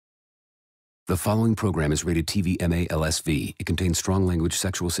The following program is rated TV MA-LSV. It contains strong language,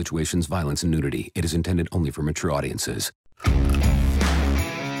 sexual situations, violence, and nudity. It is intended only for mature audiences.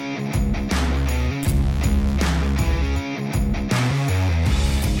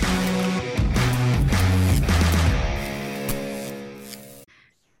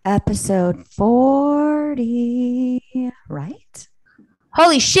 Episode 40, right?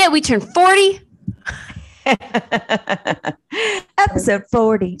 Holy shit, we turned 40? Episode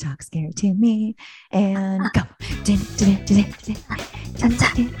 40, talk scary to me, and go.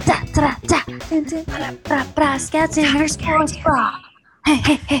 Scouts in her sports bra.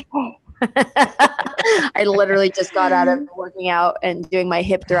 I literally just got out of working out and doing my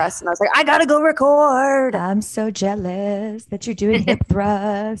hip thrust, and I was like, I gotta go record. I'm so jealous that you're doing hip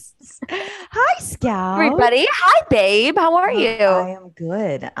thrusts. Hi, Scout. Everybody. Hi, babe. How are you? I am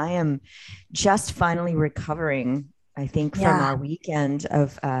good. I am just finally recovering, I think, from our weekend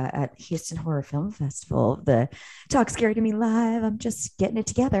of at Houston Horror Film Festival, the Talk Scary to Me Live. I'm just getting it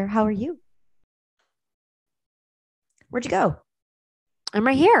together. How are you? Where'd you go? I'm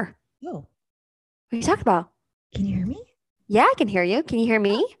right here. Oh, what are you talking about? can you hear me? Yeah, I can hear you. Can you hear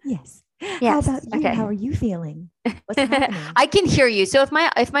me? Yes. Yes. How about you? Okay. How are you feeling? What's happening? I can hear you. So if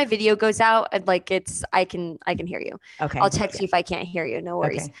my video goes out, I can hear you. Okay. I'll text you if I can't hear you. No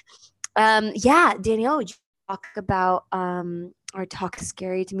worries. Okay. Yeah, Danielle, would you talk about our Talk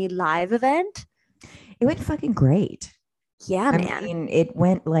Scary to Me live event? It went fucking great. Yeah, I man. mean, it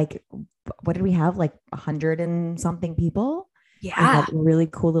went like, what did we have? Like 100 and something people? Yeah. A really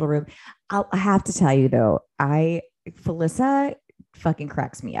cool little room. I have to tell you though, Felissa fucking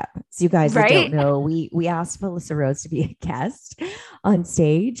cracks me up. So you guys that don't know, we asked Felissa Rose to be a guest on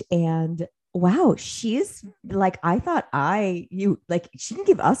stage, and wow, she's like, I thought she can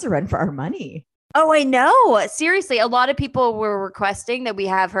give us a run for our money. Oh, I know. Seriously, a lot of people were requesting that we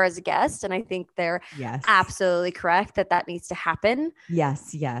have her as a guest, and I think they're absolutely correct that needs to happen.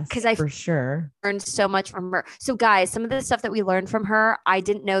 Yes, because I for sure learned so much from her. So, guys, some of the stuff that we learned from her, I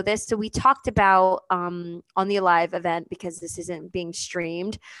didn't know this. So we talked about on the Alive event, because this isn't being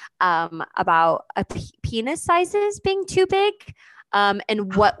streamed, about penis sizes being too big.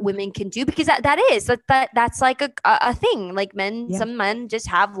 And what women can do, because that's like a thing. Like some men just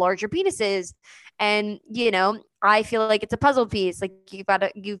have larger penises, and I feel like it's a puzzle piece. Like you've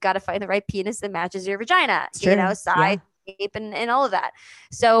got to find the right penis that matches your vagina, size, shape, and all of that.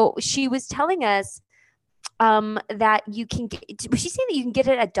 So she was telling us that you can get. Was she saying that you can get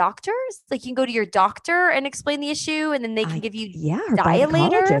it at doctors? Like you can go to your doctor and explain the issue, and then they can give you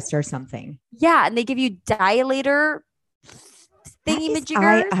dilator or something. Yeah, and they give you dilator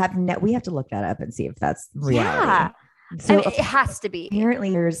thingy-majiggers. We have to look that up and see if that's reality. Yeah. So it has to be.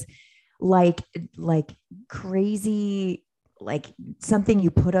 Apparently there's like crazy, like something you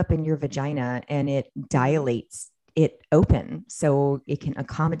put up in your vagina and it dilates it open so it can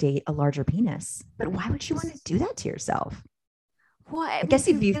accommodate a larger penis. But why would you want to do that to yourself? Well, I guess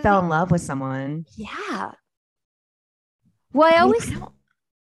if you fell in love with someone. Yeah. Well, I always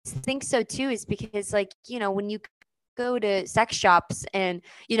think so too, is because when you go to sex shops and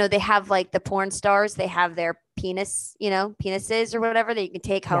they have like the porn stars, they have their penises or whatever that you can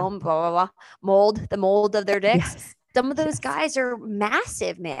take home, blah blah blah, the mold of their dicks. Some of those guys are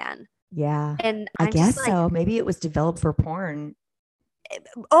massive, man. Yeah. And I guess so. Maybe it was developed for porn.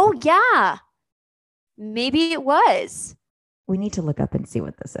 Oh yeah, maybe it was. We need to look up and see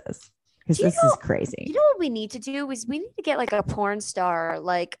what this is, because this is crazy. You know what we need to do is we need to get like a porn star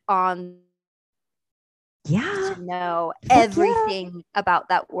like on to know everything about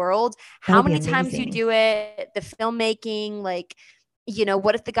that world. How many times you do it, the filmmaking,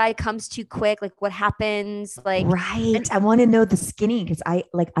 what if the guy comes too quick, like what happens, I want to know the skinny, because I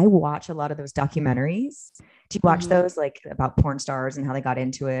watch a lot of those documentaries. Do you watch those about porn stars and how they got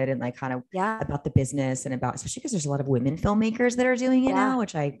into it, and about the business, and about, especially because there's a lot of women filmmakers that are doing it now,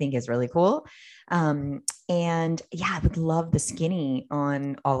 which I think is really cool. And I would love the skinny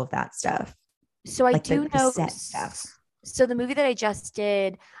on all of that stuff. So I do know set stuff. So the movie that I just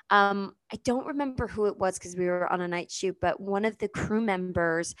did, I don't remember who it was because we were on a night shoot, but one of the crew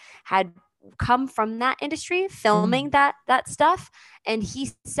members had come from that industry filming that stuff. And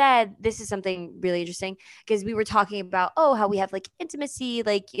he said, this is something really interesting, because we were talking about, how we have intimacy,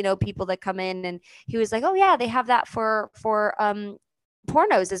 people that come in, and he was like, oh yeah, they have that for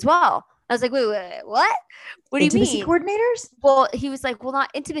pornos as well. I was like, wait, what? What do you mean? Intimacy coordinators? Well, he was like, well,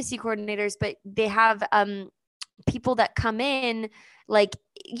 not intimacy coordinators, but they have people that come in,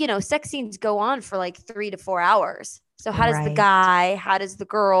 sex scenes go on for 3 to 4 hours. So how does how does the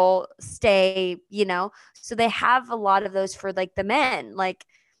girl stay, So they have a lot of those for the men.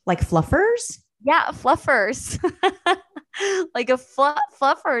 Like fluffers? Yeah, fluffers. Like a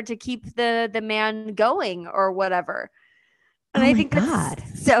fluffer to keep the man going or whatever. And Oh I my think God.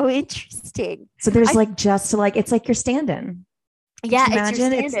 that's so interesting. So there's like just like it's like your stand-in. Yeah,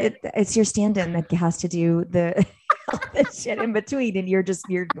 Imagine it's your stand-in. it's your stand-in that has to do the all this shit in between, and you're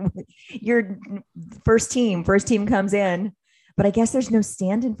first team comes in, but I guess there's no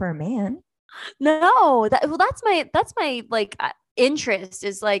stand-in for a man. No, that's my like interest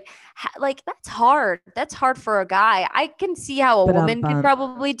is like that's hard. That's hard for a guy. I can see how a But woman could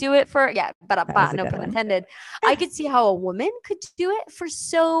probably do it for was a no good pun one. intended. I could see how a woman could do it for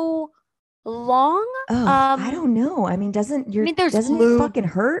so long. Oh, I don't know. I mean, there's doesn't it lube. fucking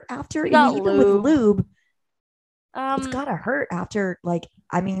hurt after? You got even lube. with lube, it's gotta hurt after. Like,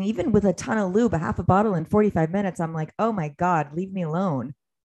 I mean, even with a ton of lube, a half a bottle in 45 minutes, I'm like, oh my God, leave me alone.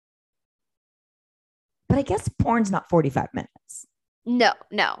 But I guess porn's not 45 minutes. No,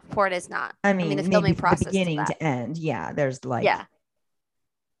 porn is not. I mean the filming maybe process, the beginning to end. Yeah, there's like, yeah,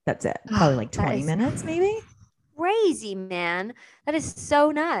 that's it. Probably like 20 minutes, maybe. Crazy, man. That is so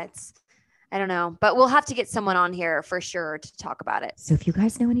nuts. I don't know, but we'll have to get someone on here for sure to talk about it. So if you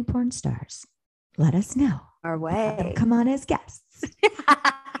guys know any porn stars, let us know. Our way. Come on as guests.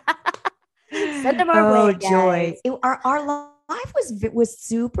 Send them our way. Joy. Our live was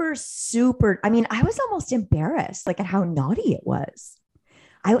super, super. I mean, I was almost embarrassed like at how naughty it was.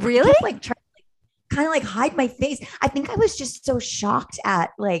 I really kept, like trying to kind of like hide my face. I think I was just so shocked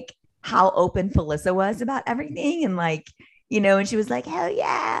at like how open Felissa was about everything, and like, and she was like, hell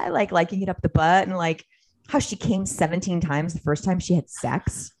yeah, like liking it up the butt, and like how she came 17 times the first time she had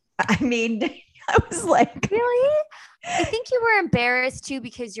sex. I mean, I was like, really? I think you were embarrassed too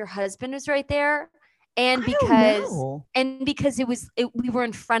because your husband was right there. And because we were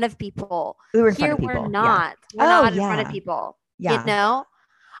in front of people. We were in front of people. We're not. Yeah. We're not in front of people. Yeah.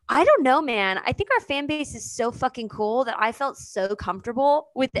 I don't know, man. I think our fan base is so fucking cool that I felt so comfortable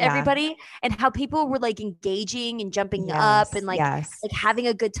with everybody and how people were like engaging and jumping up and like having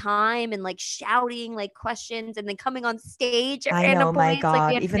a good time and like shouting like questions and then coming on stage. I know, my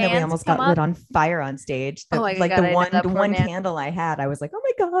God. Like, even though we almost got lit on fire on stage, the one candle I had, I was like, oh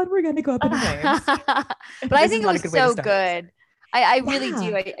my God, we're gonna go up in flames. But I think it was so good. I really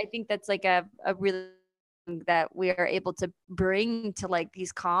do. I think that's like a really that we are able to bring to like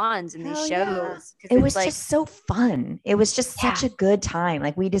these cons and these shows. It was like, just so fun. It was just such a good time.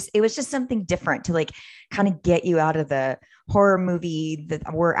 Like it was just something different to like kind of get you out of the horror movie that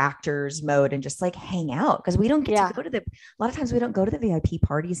we're actors mode and just like hang out. Because we don't get to go to a lot of times we don't go to the VIP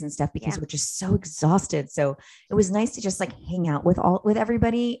parties and stuff because we're just so exhausted. So it was nice to just like hang out with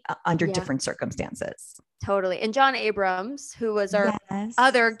everybody under different circumstances. Totally. And John Abrams, who was our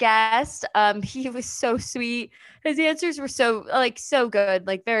other guest, he was so sweet. His answers were so good,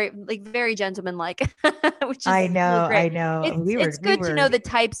 like very gentlemanlike, which is I know. It's good to know the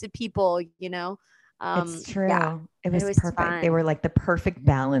types of people, it's true. Yeah, it was perfect. Fun. They were like the perfect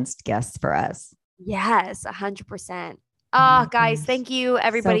balanced guests for us. Yes, 100%. Oh, guys, thank you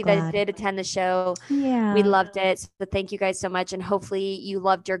everybody that did attend the show. Yeah, we loved it. So thank you guys so much, and hopefully you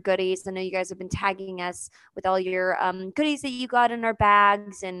loved your goodies. I know you guys have been tagging us with all your goodies that you got in our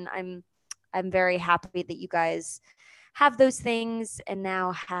bags, and I'm very happy that you guys have those things and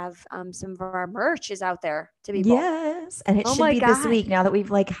now have some of our merch is out there to be bought. Yes, and it should be this week now that we've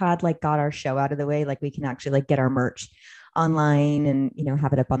got our show out of the way. Like we can actually like get our merch online and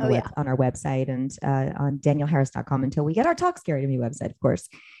have it up on the on our website and on danielleharris.com until we get our Talk Scary to Me website, of course.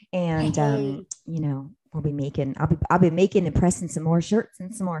 And we'll be making I'll be making and pressing some more shirts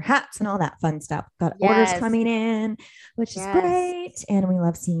and some more hats and all that fun stuff. Got orders coming in, which is great, and we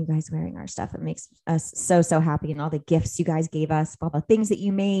love seeing you guys wearing our stuff. It makes us so happy, and all the gifts you guys gave us, all the things that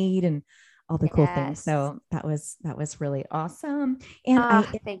you made and all the cool things. So that was really awesome. And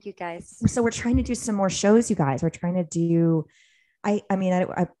thank you guys. So we're trying to do some more shows, you guys. We're trying to do,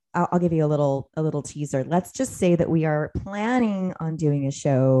 I'll give you a little teaser. Let's just say that we are planning on doing a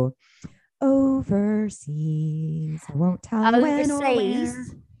show overseas. I won't tell you when or where.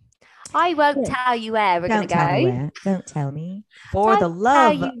 I won't tell you where we're going to go. Don't tell me. For the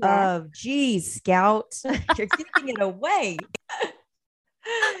love of geez, Scout. You're giving it away.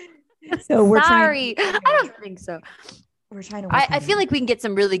 So we're sorry. I don't think so. We're trying to. I feel like we can get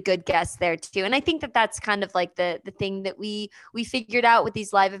some really good guests there too, and I think that that's kind of like the thing that we figured out with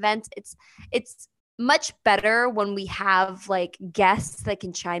these live events. It's much better when we have like guests that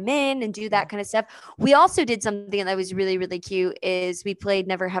can chime in and do that kind of stuff. We also did something that was really, really cute. Is we played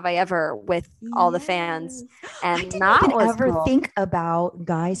Never Have I Ever with all the fans, and I didn't ever think about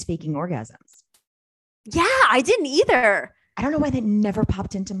guys faking orgasms. Yeah, I didn't either. I don't know why that never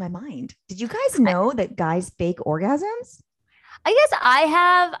popped into my mind. Did you guys know that guys fake orgasms? I guess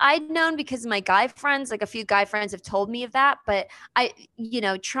I'd known because my guy friends, like a few guy friends have told me of that, but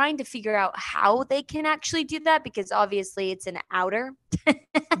trying to figure out how they can actually do that because obviously it's an outer.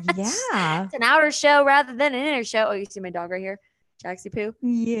 Yeah. It's an outer show rather than an inner show. Oh, you see my dog right here? Jaxie Poo.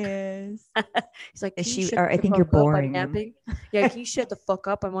 Yes. He's like, I think you're boring. Napping. Yeah, can you shut the fuck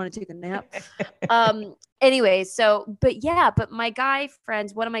up? I want to take a nap. Anyway, but my guy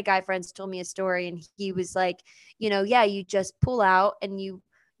friends, one of my guy friends told me a story and he was like, you just pull out and you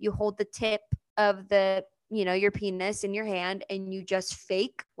hold the tip of the, your penis in your hand and you just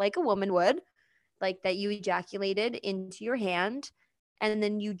fake like a woman would, like that you ejaculated into your hand and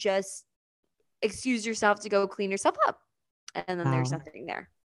then you just excuse yourself to go clean yourself up. And then there's nothing there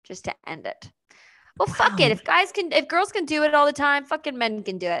just to end it. Well, fuck it. If girls can do it all the time, fucking men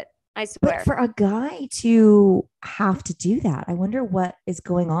can do it. I swear. But for a guy to have to do that, I wonder what is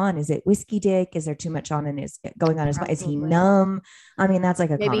going on. Is it whiskey dick? Is there too much on and is going on? Is he numb? I mean, that's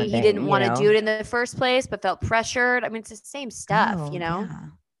like a maybe he didn't want to do it in the first place, but felt pressured. I mean, it's the same stuff,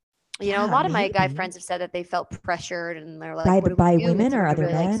 Yeah. A lot of my guy friends have said that they felt pressured and they're like, by women or other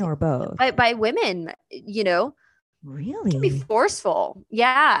men or both? By women, Really? It can be forceful.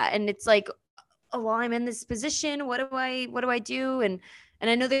 Yeah. And it's like, oh, well, I'm in this position. What do I do? And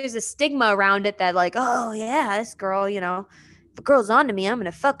I know there's a stigma around it that like, oh yeah, this girl, if a girl's onto me, I'm going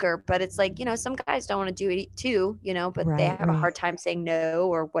to fuck her. But it's like, some guys don't want to do it too, but they have a hard time saying no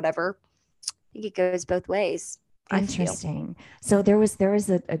or whatever. I think it goes both ways. Interesting. So there was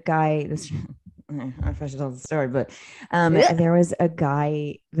a guy, this, I don't know if I should tell the story, but there was a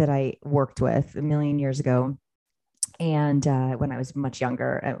guy that I worked with a million years ago. And when I was much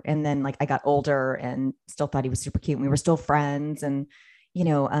younger, and then like I got older and still thought he was super cute. And we were still friends, and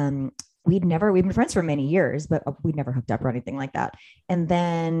we'd been friends for many years, but we'd never hooked up or anything like that. And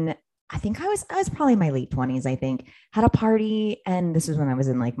then I think I was probably in my late 20s. I think had a party, and this was when I was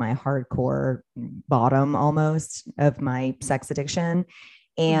in like my hardcore bottom almost of my sex addiction,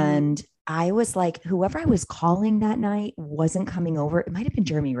 and I was like, whoever I was calling that night wasn't coming over. It might have been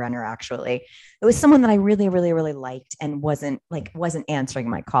Jeremy Renner, actually. It was someone that I really, really, really liked and wasn't answering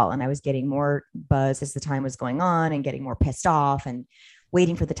my call. And I was getting more buzz as the time was going on and getting more pissed off and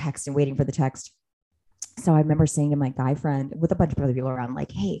waiting for the text. So I remember saying to my guy friend with a bunch of other people around,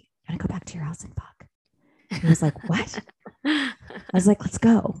 like, hey, I'm gonna go back to your house and fuck. And he was like, what? I was like, let's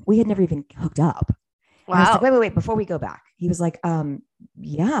go. We had never even hooked up. Wow. I was like, wait, before we go back. He was like,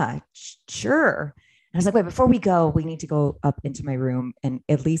 yeah, sure. And I was like, wait, before we go, we need to go up into my room and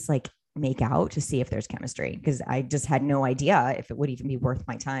at least like make out to see if there's chemistry. Cause I just had no idea if it would even be worth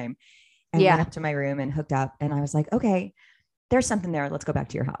my time. And went up to my room and hooked up. And I was like, okay, there's something there. Let's go back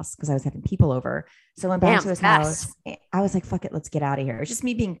to your house. Cause I was having people over. So I went back to his house. I was like, fuck it. Let's get out of here. It was just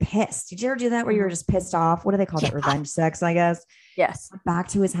me being pissed. Did you ever do that where you were just pissed off? What do they call that? Revenge sex, I guess. Yes. Back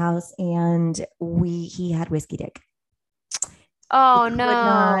to his house and he had whiskey dick. Oh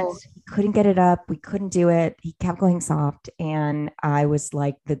no. He couldn't get it up. We couldn't do it. He kept going soft. And I was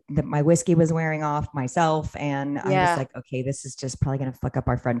like, my whiskey was wearing off myself. And I was like, okay, this is just probably going to fuck up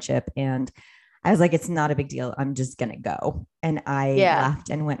our friendship. And I was like, it's not a big deal. I'm just going to go. And I left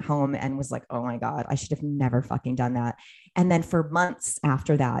and went home and was like, oh my God, I should have never fucking done that. And then for months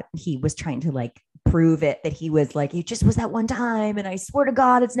after that, he was trying to like prove it that he was like, it just was that one time. And I swear to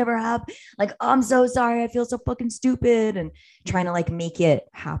God, it's never happened. Like, oh, I'm so sorry. I feel so fucking stupid. And trying to like make it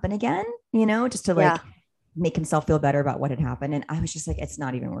happen again, just to like make himself feel better about what had happened. And I was just like, it's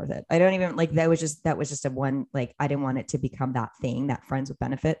not even worth it. I don't even like, that was just a one, like, I didn't want it to become that thing, that friends with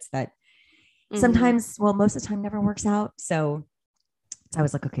benefits that sometimes, well, most of the time never works out. So I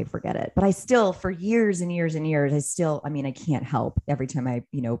was like, okay, forget it. But I still, for years and years and years, I can't help every time I,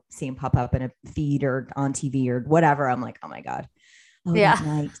 see him pop up in a feed or on TV or whatever. I'm like, oh my God. Oh,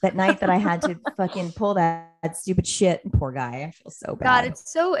 that night that I had to fucking pull that stupid shit. Poor guy. I feel so bad.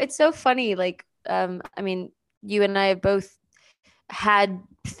 God, it's so funny. Like, you and I have both had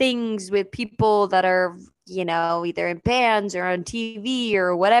things with people that are, either in bands or on TV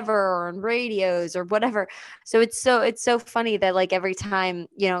or whatever, or on radios or whatever. So it's so funny that like every time,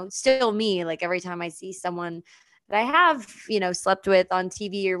 still me, like every time I see someone that I have, slept with on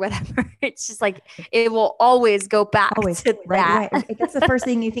TV or whatever, it's just like, it will always go back to that. Right. That's the first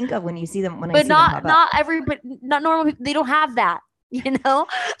thing you think of when you see them. Not normal. They don't have that. You know,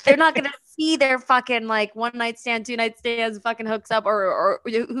 they're not going to see their fucking like one night stand, two night stands, fucking hooks up, or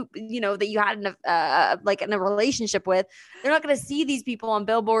who, you know, that you had in a like in a relationship with. They're not going to see these people on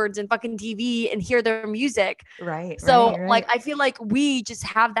billboards and fucking TV and hear their music. Right. So right. like, I feel like we just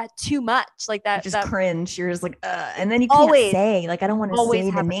have that too much, like that. You just that cringe. You're just like, and then you can't always, say, like, I don't want to always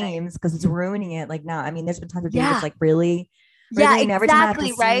say the happening. names because it's ruining it. Like, no, I mean, there's been times where Yeah. David's like, really? Yeah, Really? And every time I have to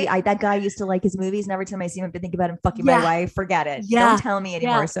exactly, see, right? that guy used to like his movies, and every time I see him, I have to think about him fucking Yeah. my wife. Forget it. Yeah. Don't tell me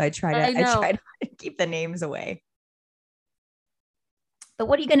anymore. Yeah. So I try I know. to keep the names away. But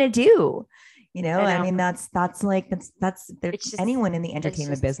what are you gonna do? You know, I I know. mean, that's It's just- anyone in the it's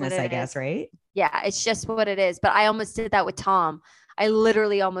entertainment just what business, it I guess, is. right? Yeah, it's just what it is. But I almost did that with Tom. I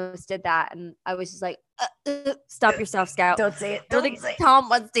literally almost did that, and I was just like, "Stop yourself, Scout." Don't say it. I don't Don't think say it. Tom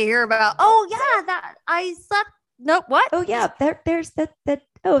wants to hear about. Oh yeah, that I suck. Nope. What? Oh yeah, there's that.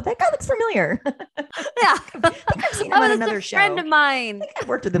 Oh, that guy looks familiar. Yeah. I think I've seen him on that's another a show. friend of mine. I think I've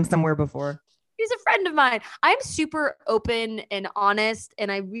worked with him somewhere before. He's a friend of mine. I'm super open and honest,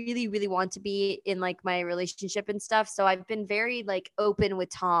 and I really, really want to be in like my relationship and stuff. So I've been very like open with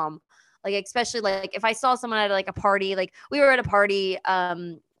Tom, like especially like if I saw someone at like a party, like we were at a party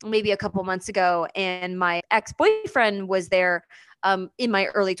maybe a couple months ago, and my ex-boyfriend was there, in my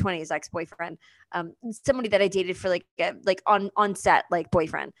early 20s, ex-boyfriend, somebody that I dated for like on set, like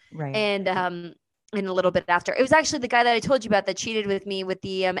boyfriend, Right. and a little bit after. It was actually the guy that I told you about that cheated with me with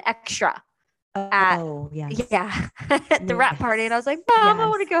the extra. Oh yes. Yeah, at the rap party, and I was like, Mom, I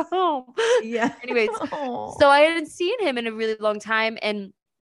want to go home. Yeah. Anyways, Oh. so I hadn't seen him in a really long time, and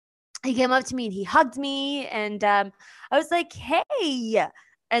he came up to me and he hugged me, and I was like, hey,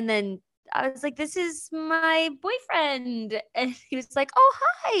 and then I was like, this is my boyfriend, and he was like, oh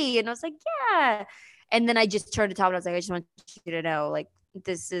hi, and I was like, yeah, and then I just turned to Tom and I was like, I just want you to know, like,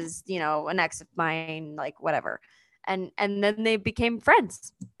 this is, you know, an ex of mine, like whatever. And then they became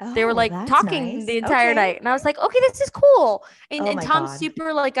friends. They were Oh, like that's talking nice. the entire Okay. night. And I was like, okay, this is cool. And, Oh and my Tom's God.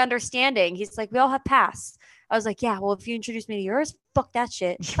 super like understanding. He's like, we all have pasts. I was like, yeah, well, if you introduce me to yours, fuck that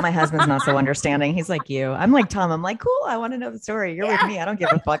shit. My husband's not so understanding. He's like you. I'm like Tom. I'm like, cool. I want to know the story. You're with Yeah. me. I don't give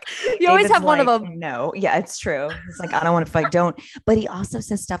a fuck. You always David's have one of like, them. No. Yeah, it's true. He's like, I don't want to fight. Don't. But he also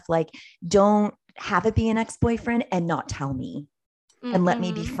says stuff like, don't have it be an ex-boyfriend and not tell me and let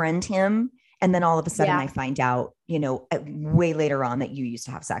me Mhm. befriend him. And then all of a sudden Yeah. I find out, you know, way later on that you used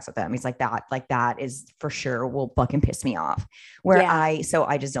to have sex with him. He's like that is for sure will fucking piss me off. Where Yeah.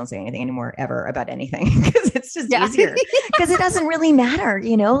 I just don't say anything anymore ever about anything because it's just Yeah. easier because it doesn't really matter,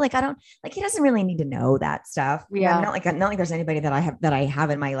 you know, like he doesn't really need to know that stuff. Yeah. Not like there's anybody that I have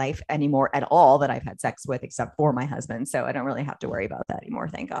in my life anymore at all that I've had sex with except for my husband. So I don't really have to worry about that anymore.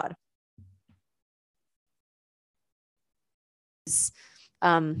 Thank God.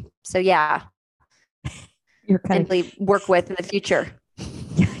 So yeah, You're kind and work with in the future.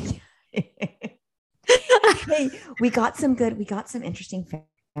 Hey, we got some interesting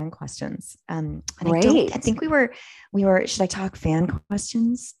fan questions. And I Great. think we were, should I talk fan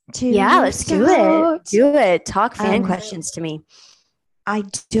questions too? Yeah, let's do it. Do it. Talk fan questions to me. I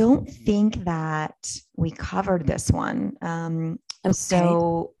don't think that we covered this one.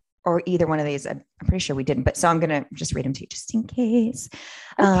 So, or either one of these, I'm pretty sure we didn't, but so I'm going to just read them to you just in case.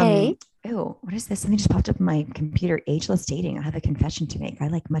 Okay. Oh, what is this? Something just popped up on my computer. Ageless dating. I have a confession to make. I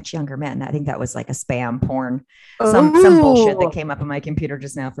like much younger men. I think that was like a spam porn. Some bullshit that came up on my computer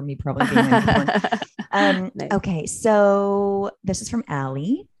just now from me probably being into porn. Nice. Okay, so this is from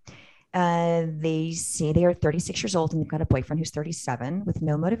Allie. They say they are 36 years old and they've got a boyfriend who's 37 with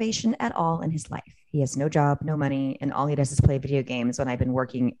no motivation at all in his life. He has no job, no money, and all he does is play video games when I've been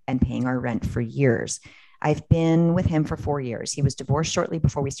working and paying our rent for years. I've been with him for 4 years. He was divorced shortly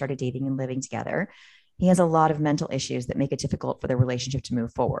before we started dating and living together. He has a lot of mental issues that make it difficult for the relationship to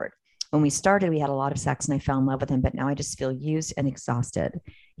move forward. When we started, we had a lot of sex and I fell in love with him, but now I just feel used and exhausted.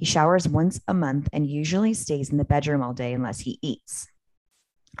 He showers once a month and usually stays in the bedroom all day unless he eats.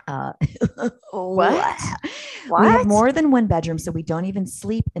 What? We have more than one bedroom, so we don't even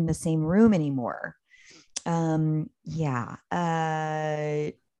sleep in the same room anymore.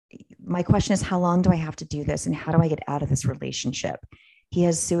 My question is, how long do I have to do this and how do I get out of this relationship? He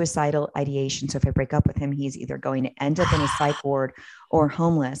has suicidal ideation. So if I break up with him, he's either going to end up in a psych ward or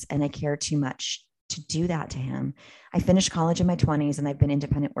homeless. And I care too much to do that to him. I finished college in my 20s and I've been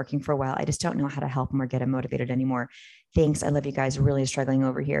independent working for a while. I just don't know how to help him or get him motivated anymore. Thanks. I love you guys. Really struggling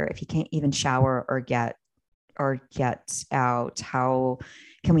over here. If he can't even shower or get out, how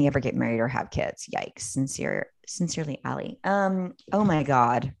can we ever get married or have kids? Yikes. Sincerely, Allie. Oh my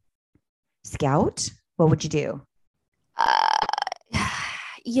God. Scout, what would you do?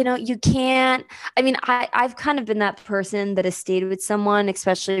 you can't, I mean, I've kind of been that person that has stayed with someone,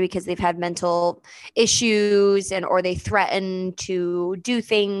 especially because they've had mental issues or they threaten to do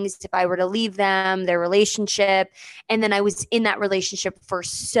things if I were to leave them, their relationship. And then I was in that relationship for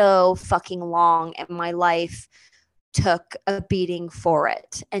so fucking long and my life took a beating for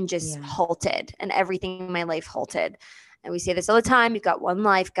it and just halted, and everything in my life halted. And we say this all the time. You've got one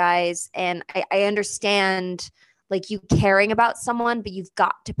life, guys. And I understand like you caring about someone, but you've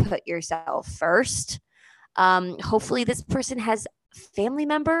got to put yourself first. Hopefully this person has family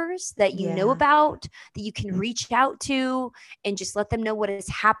members that you know about, that you can reach out to and just let them know what is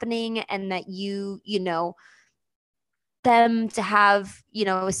happening, and that you know, them to have,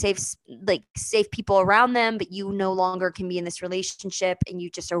 a safe people around them, but you no longer can be in this relationship and you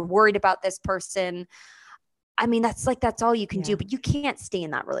just are worried about this person. I mean, that's all you can do, but you can't stay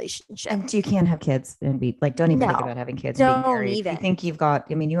in that relationship. And you can't have kids and be like, don't even think about having kids. And being married. Even. If you think you've got,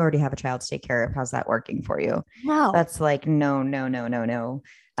 I mean, you already have a child to take care of. How's that working for you? No, that's like, no.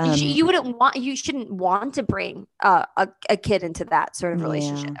 You shouldn't want to bring a kid into that sort of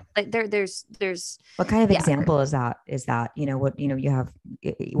relationship. Like there's what kind of example is that? You have,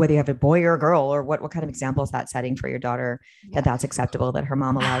 whether you have a boy or a girl, or what kind of example is that setting for your daughter, that's acceptable, that her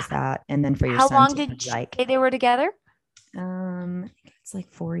mom allows that? And then for your son, how long did you say they were together? I think it's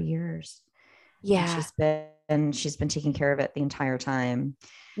like 4 years. Yeah. And she's been taking care of it the entire time.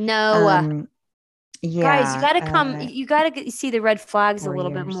 No. Guys, you gotta see the red flags a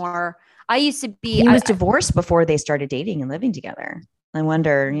little bit more. I used to be. He was divorced before they started dating and living together. I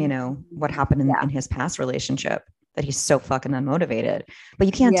wonder, what happened in his past relationship, that he's so fucking unmotivated. But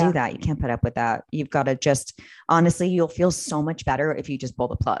you can't do that. You can't put up with that. You've got to just, honestly, you'll feel so much better if you just pull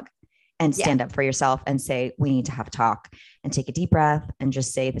the plug and stand up for yourself and say, we need to have a talk, and take a deep breath and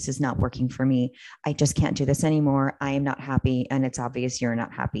just say, this is not working for me. I just can't do this anymore. I am not happy. And it's obvious you're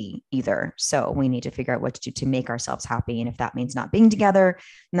not happy either. So we need to figure out what to do to make ourselves happy. And if that means not being together,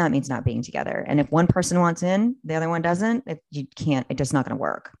 then that means not being together. And if one person wants in, the other one doesn't, it's just not going to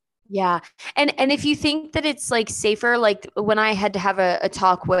work. Yeah. And if you think that it's like safer, like when I had to have a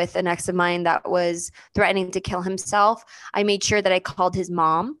talk with an ex of mine that was threatening to kill himself, I made sure that I called his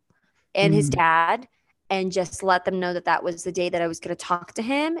mom and his dad and just let them know that was the day that I was going to talk to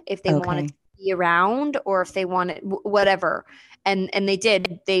him, if they wanted to be around or if they wanted whatever. And they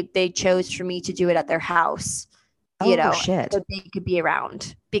did, they chose for me to do it at their house, shit. So they could be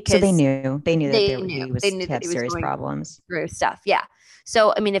around, because so they knew that he had serious problems through stuff. Yeah.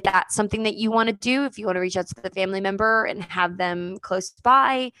 So, I mean, if that's something that you want to do, if you want to reach out to the family member and have them close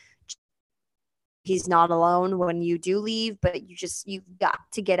by, he's not alone when you do leave, but you've got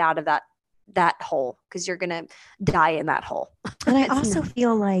to get out of that hole, because you're going to die in that hole. And I also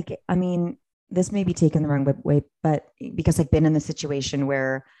feel like, I mean, this may be taken the wrong way, but because I've been in the situation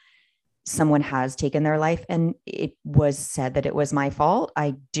where someone has taken their life and it was said that it was my fault,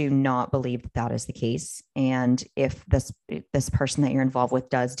 I do not believe that is the case. And if this person that you're involved with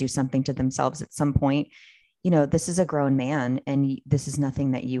does do something to themselves at some point, this is a grown man, and this is nothing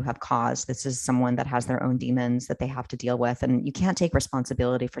that you have caused. This is someone that has their own demons that they have to deal with. And you can't take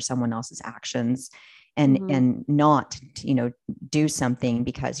responsibility for someone else's actions and not, do something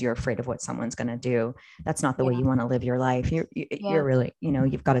because you're afraid of what someone's going to do. That's not the way you want to live your life. You're really,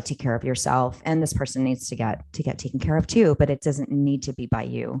 you've got to take care of yourself, and this person needs to get taken care of too, but it doesn't need to be by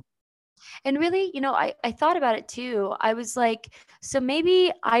you. And really, I thought about it too. I was like, so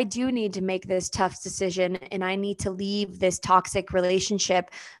maybe I do need to make this tough decision, and I need to leave this toxic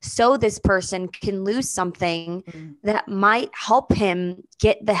relationship so this person can lose something that might help him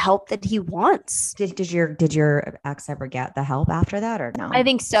get the help that he wants. Did your ex ever get the help after that, or no? I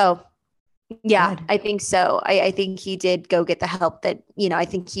think so. Yeah, good. I think so. I think he did go get the help that, I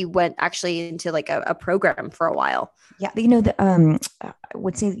think he went actually into like a program for a while. Yeah. I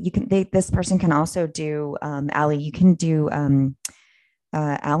would say this person can also do, Allie, you can do,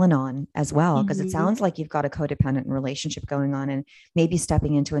 Al-Anon as well, because it sounds like you've got a codependent relationship going on, and maybe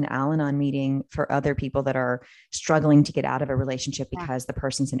stepping into an Al-Anon meeting for other people that are struggling to get out of a relationship because the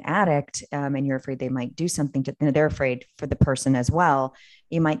person's an addict, and you're afraid they might do something they're afraid for the person as well.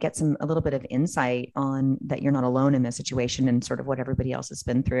 You might get a little bit of insight on that you're not alone in this situation and sort of what everybody else has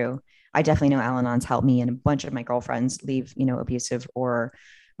been through. I definitely know Al-Anon's helped me and a bunch of my girlfriends leave, abusive or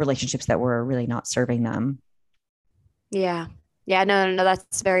relationships that were really not serving them. Yeah. Yeah, no,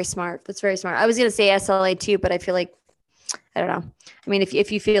 that's very smart. That's very smart. I was going to say SLA too, but I feel like, I don't know. I mean,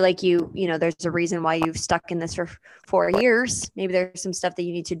 if you feel like there's a reason why you've stuck in this for 4 years, maybe there's some stuff that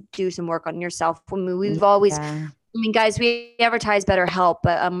you need to do some work on yourself. We've always I mean, guys, we advertise BetterHelp,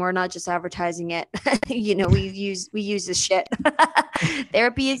 but we're not just advertising it. We use this shit.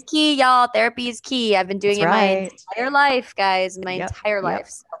 Therapy is key, y'all. Therapy is key. I've been doing That's it my right. entire life, guys. My Yep, entire yep. life.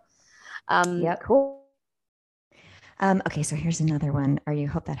 So, Yep. cool. Okay, so here's another one.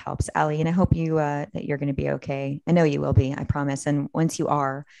 Hope that helps, Allie, and I hope you that you're going to be okay. I know you will be. I promise. And once you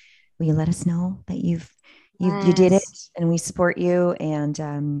are, will you let us know that you did it, Yes. and we support you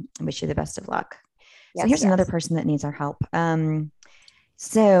and wish you the best of luck. So here's another person that needs our help.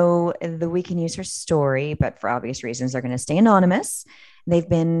 So we can use her story, but for obvious reasons, they're going to stay anonymous. They've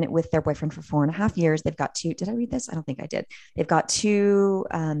been with their boyfriend for 4.5 years. They've got two. Did I read this? I don't think I did. They've got two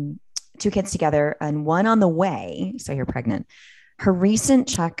kids together and one on the way. So you're pregnant. Her recent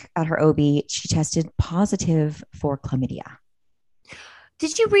check at her OB, she tested positive for chlamydia.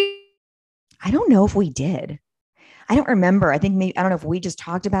 Did you read? I don't know if we did. I don't remember. I think maybe, I don't know if we just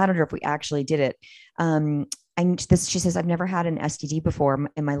talked about it or if we actually did it. She says, I've never had an STD before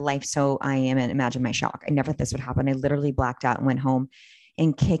in my life. So imagine my shock. I never thought this would happen. I literally blacked out and went home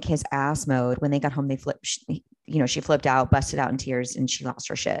in kick his ass mode. When they got home, she flipped out, busted out in tears, and she lost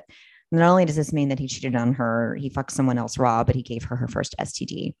her shit. Not only does this mean that he cheated on her, he fucked someone else raw, but he gave her first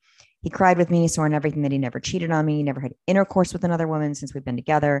STD. He cried with me, swore on everything that he never cheated on me, never had intercourse with another woman since we've been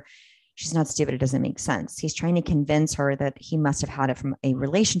together. She's not stupid. It doesn't make sense. He's trying to convince her that he must have had it from a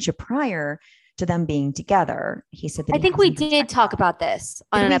relationship prior to them being together. He said that I think we did talk about this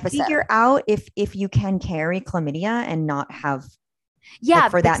on an episode. Figure out if you can carry chlamydia and not have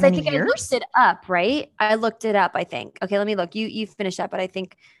for that many years. I looked it up, right? I looked it up, I think. Okay, let me look. You finished that, but I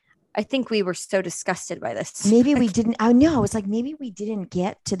think we were so disgusted by this. Maybe we didn't. I know. It's like maybe we didn't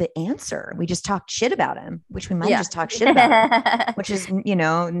get to the answer. We just talked shit about him, which we might have just talked shit about him, which is, he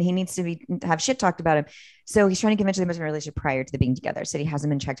needs to have shit talked about him. So he's trying to convince them of a relationship prior to the being together. Said he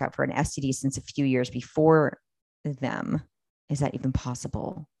hasn't been checked out for an STD since a few years before them. Is that even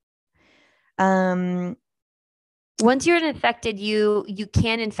possible? Once you're infected, you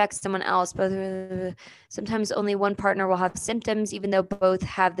can infect someone else, but sometimes only one partner will have symptoms, even though both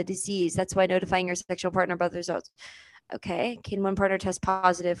have the disease. That's why notifying your sexual partner about the results. Okay. Can one partner test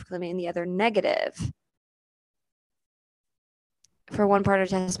positive and the other negative? For one partner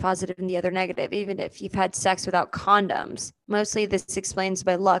to test positive and the other negative, even if you've had sex without condoms. Mostly this explains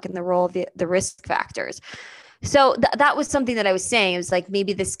by luck and the role of the risk factors. So that was something that I was saying. It was like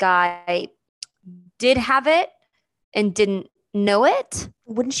maybe this guy did have it and didn't know it.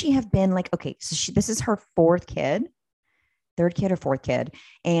 Wouldn't she have been like, okay, so this is her third kid or fourth kid.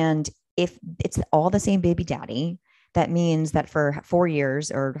 And if it's all the same baby daddy, that means that for 4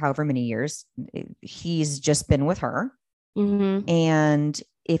 years or however many years, he's just been with her. Mm-hmm. And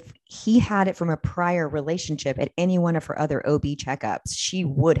if he had it from a prior relationship at any one of her other OB checkups, she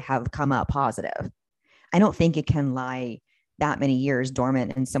would have come up positive. I don't think it can lie that many years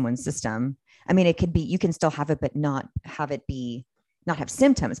dormant in someone's system. I mean, it could be, you can still have it, but not have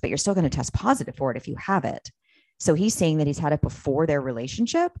symptoms, but you're still going to test positive for it if you have it. So he's saying that he's had it before their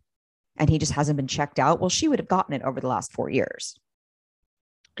relationship and he just hasn't been checked out. Well, she would have gotten it over the last 4 years.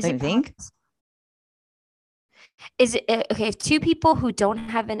 Don't you think? Is it okay? If two people who don't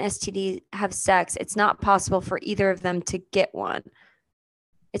have an STD have sex, it's not possible for either of them to get one.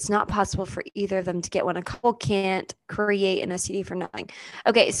 It's not possible for either of them to get one. A couple can't create an STD for nothing.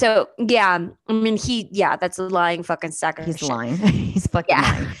 Okay, so yeah, I mean, that's a lying fucking sack of shit. He's lying. He's fucking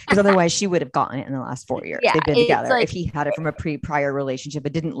lying. Because otherwise she would have gotten it in the last 4 years. Yeah, they've been together. Like, if he had it from a prior relationship,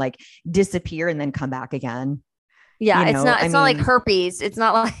 it didn't like disappear and then come back again. Yeah, it's not like herpes. It's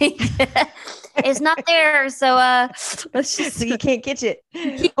not like it's not there. So let's just so you can't catch it.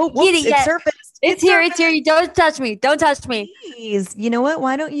 It surfaced. It's here. It's here. Don't touch me. Don't touch me. Please. You know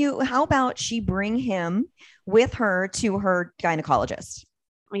what? How about she bring him with her to her gynecologist?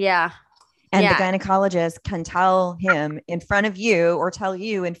 Yeah. And the gynecologist can tell him in front of you or tell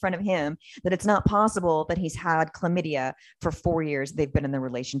you in front of him that it's not possible that he's had chlamydia for 4 years. They've been in the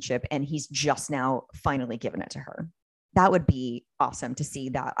relationship and he's just now finally given it to her. That would be awesome to see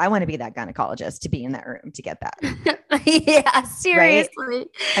that. I want to be that gynecologist, to be in that room to get that. Yeah, seriously. Right?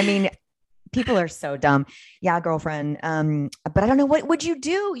 I mean, people are so dumb. Yeah, girlfriend. But I don't know, what would you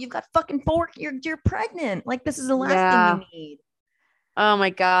do? You've got fucking 4, you're pregnant. Like, this is the last thing you need. Oh my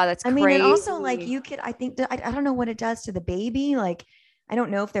God, that's crazy. I mean, and also like I think that I don't know what it does to the baby. Like, I don't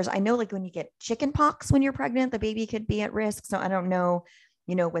know if I know like when you get chicken pox when you're pregnant, the baby could be at risk. So I don't know,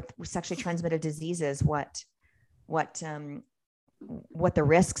 with sexually transmitted diseases, what the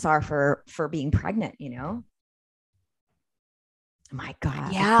risks are for being pregnant, My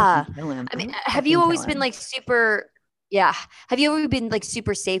God. Yeah. I mean, have you always been like super Yeah. Have you ever been like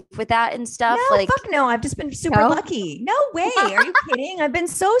super safe with that and stuff? No, Like, fuck no. I've just been super no? lucky. No way. Are you kidding? I've been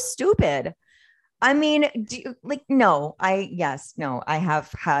so stupid. I mean, no, yes, no,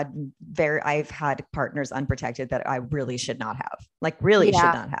 I've had partners unprotected that I really should not have, like, really should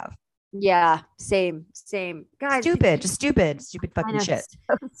Yeah. not have. Yeah. Same. Guys, Stupid I fucking know, shit.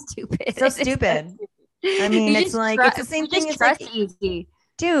 so stupid. So It's so stupid. stupid. I mean, You it's just like, it's the same you thing. just It's like, trust easy.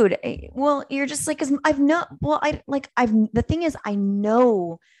 dude, well, you're just like, cause I've not, well, the thing is, I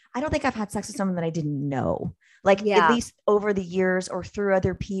know, I don't think I've had sex with someone that I didn't know. Like, at least over the years or through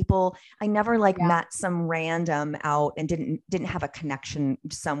other people, I never like met some random out and didn't have a connection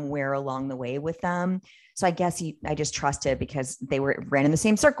somewhere along the way with them. So I guess I just trusted because they ran in the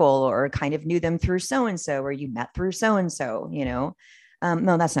same circle or kind of knew them through so-and-so, or you met through so-and-so, you know?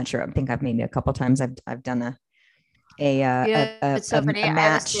 No, that's not true. I think I've maybe a couple of times I've done It's so funny. a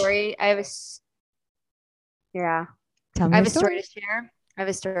match. I have a Tell me I a have a story story. to share. I have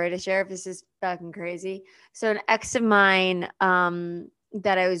a story to share. If this is fucking crazy. So an ex of mine,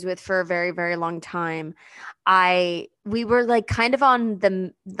 that I was with for a very, very long time, we were like kind of on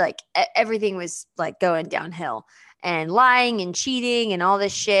the everything was like going downhill and lying and cheating and all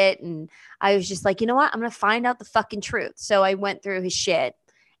this shit. And I was just like, you know what? I'm gonna find out the fucking truth. So I went through his shit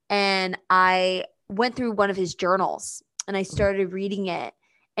and I went through one of his journals and I started reading it.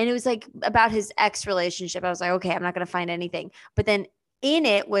 And it was like about his ex relationship. I was like, okay, I'm not going to find anything. But then in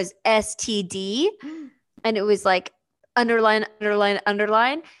it was STD and it was like underline.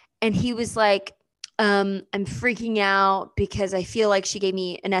 And he was like, I'm freaking out because I feel like she gave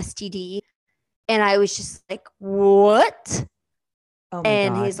me an STD. And I was just like, what? Oh my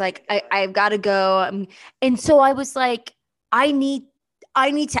and God. he's like, I've got to go. And so I was like, I need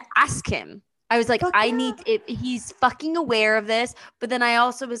to ask him. I was like, he's fucking aware of this. But then I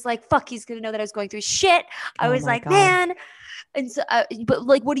also was like, fuck, he's going to know that I was going through shit. I was like, God. Man. And so, but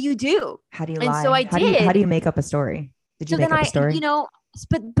like, what do you do? How do you and lie? So I did. How do you make up a story? Did you make up a story? You know,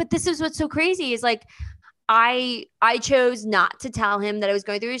 but this is what's so crazy is like, I chose not to tell him that I was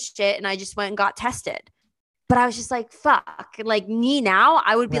going through his shit. And I just went and got tested. But I was just like, fuck, like me now,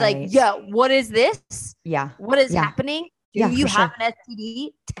 I would be like, yo, what is this? Yeah. What is happening? Do you have an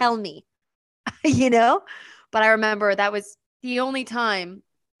STD? Tell me. You know, but I remember that was the only time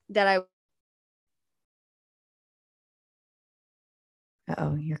that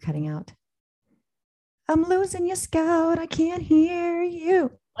Uh-oh, you're cutting out. I'm losing you, Scout. I can't hear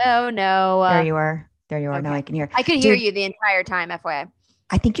you. Oh no. There you are. Okay. Now I can hear. I could hear you the entire time, FYI.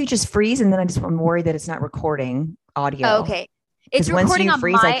 I think you just freeze and then I'm worried that it's not recording audio. Oh, okay. It's recording once you on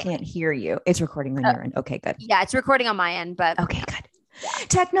freeze, I can't hear you. It's recording on your end. Okay, good. Yeah, it's recording on my end, but okay, good. Yeah.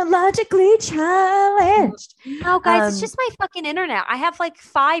 Technologically challenged. No, guys, it's just my fucking internet. I have like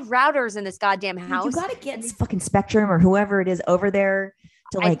 5 routers in this goddamn house. You gotta get fucking Spectrum or whoever it is over there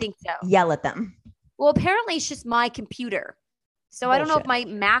to like I think so. Yell at them. Well, apparently it's just my computer. So bullshit. I don't know if my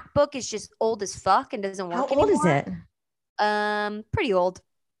MacBook is just old as fuck and doesn't work anymore. How old is it? Pretty old.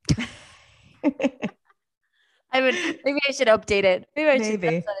 Maybe I should update it.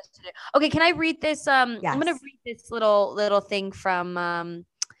 Maybe. Okay, can I read this? Yes. I'm gonna read this little thing from I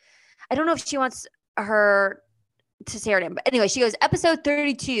don't know if she wants her to say her name, but anyway, she goes, episode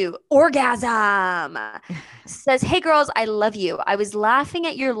 32, orgasm. Says, hey girls, I love you. I was laughing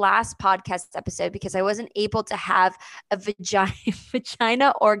at your last podcast episode because I wasn't able to have a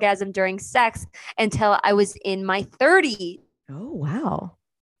vagina orgasm during sex until I was in my 30s. Oh, wow.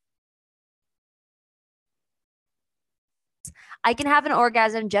 I can have an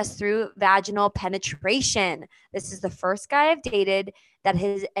orgasm just through vaginal penetration. This is the first guy I've dated that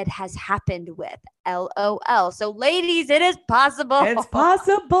it has happened with. LOL. So ladies, it is possible. It's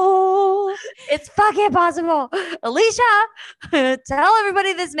possible. It's fucking possible. Alicia, tell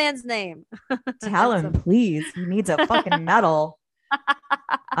everybody this man's name. Tell him, please. He needs a fucking medal.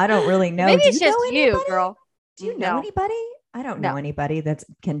 I don't really know. Maybe it's just you, girl. Do you know anybody? I don't know anybody that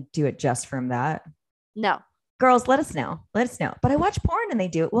can do it just from that. No. Girls, let us know. But I watch porn and they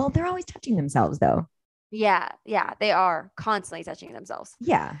do it. Well, they're always touching themselves though. Yeah, they are constantly touching themselves.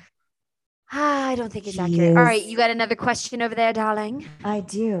 Yeah. I don't think it's accurate. All right, you got another question over there, darling? I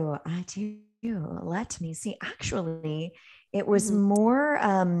do. Let me see. Actually, it was more,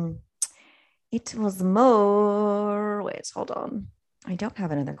 wait, hold on. I don't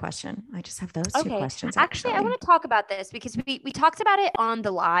have another question. I just have those 2 questions. Actually, I want to talk about this because we talked about it on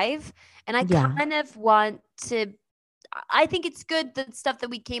the live and I kind of want to, I think it's good, the stuff that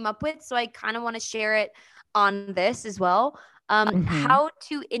we came up with. So I kind of want to share it on this as well. How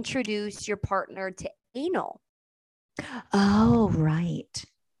to introduce your partner to anal. Oh, right.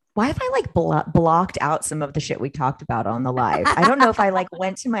 Why have I like blocked out some of the shit we talked about on the live? I don't know if I like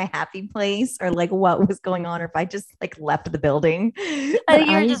went to my happy place or like what was going on, or if I just like left the building. I But think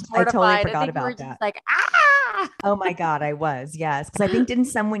you were just I totally mortified. I forgot think you were about just that. like, ah. Oh my God, I was. Yes. Because I think, didn't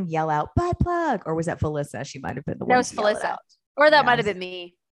someone yell out butt plug, or was that Felissa? She might have been the That one was to yell it Felissa. out. Or that might have Yes, been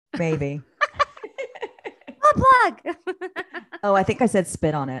me. maybe. Butt plug. Oh, I think I said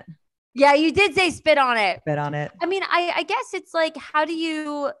spit on it. Yeah, you did say spit on it. Spit on it. I mean, I guess it's like, how do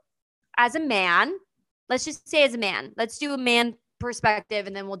you, as a man, let's just say as a man, let's do a man perspective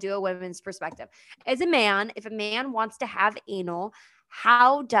and then we'll do a women's perspective. As a man, if a man wants to have anal,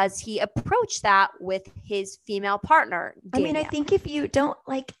 how does he approach that with his female partner? I mean, I think if you don't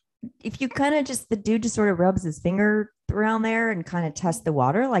like, if you kind of just, the dude just sort of rubs his finger around there and kind of test the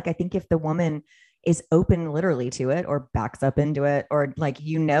water. Like, I think if the woman is open literally to it or backs up into it, or like,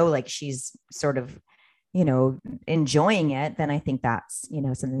 like she's sort of, enjoying it, then I think that's,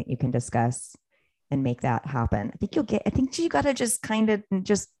 something that you can discuss and make that happen. I think you got to just kind of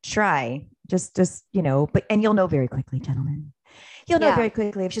just try, and you'll know very quickly, gentlemen. You'll know very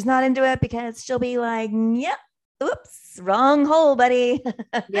quickly if she's not into it, because she'll be like, yep, oops, wrong hole, buddy.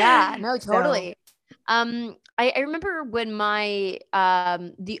 Yeah, no, totally. I remember when my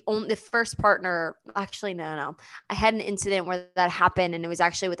the first partner, actually no, I had an incident where that happened, and it was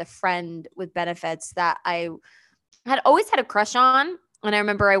actually with a friend with benefits that I had always had a crush on. And I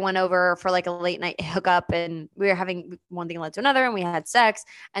remember I went over for like a late night hookup, and we were having one thing led to another, and we had sex,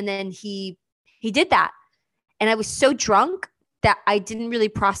 and then he did that, and I was so drunk that I didn't really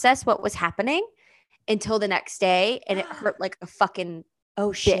process what was happening until the next day, and it hurt like a fucking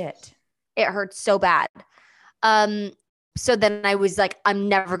shit. It hurt so bad. So then I was like, I'm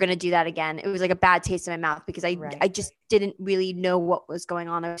never going to do that again. It was like a bad taste in my mouth because I just didn't really know what was going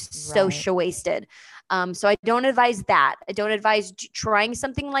on. I was so wasted. So I don't advise that. I don't advise trying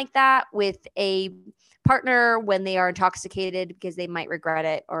something like that with a partner when they are intoxicated, because they might regret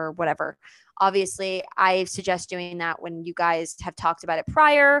it or whatever. Obviously, I suggest doing that when you guys have talked about it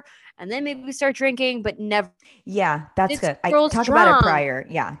prior, and then maybe we start drinking, but never. Yeah, that's good. I talk drunk. about it prior.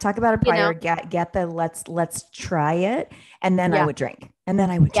 Yeah, talk about it prior. Get the let's try it, and then I would drink, and then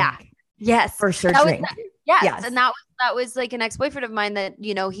I would drink. Yes, for sure. Drink. Yes, and that was like an ex-boyfriend of mine that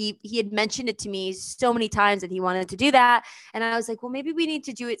he had mentioned it to me so many times that he wanted to do that, and I was like, well, maybe we need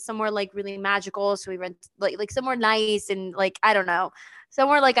to do it somewhere like really magical. So we went like somewhere nice and like, I don't know,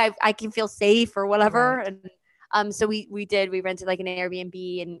 somewhere like I can feel safe or whatever. Right. And so we rented like an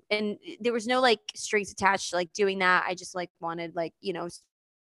Airbnb, and there was no like strings attached to like doing that. I just like wanted like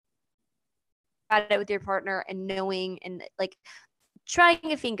about it with your partner and knowing and like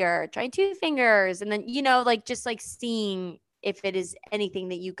trying a finger, trying two fingers, and then like just like seeing if it is anything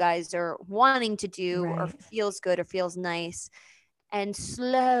that you guys are wanting to do or feels good or feels nice. And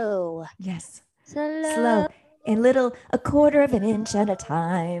slow. Yes. Slow. A quarter of an inch at a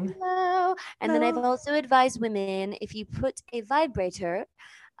time. Slow. And then I've also advised women, if you put a vibrator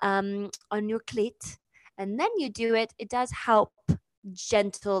on your clit and then you do it, it does help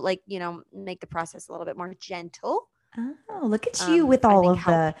gentle, like, make the process a little bit more gentle. Oh, look at you with all of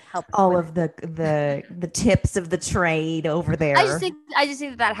the tips of the trade over there. I just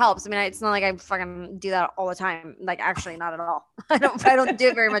think that helps. I mean, it's not like I fucking do that all the time. Like, actually, not at all. I don't do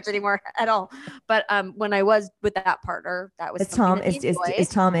it very much anymore at all. But when I was with that partner, that was Tom. Is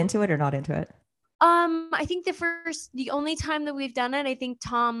Tom into it or not into it? I think the only time that we've done it, I think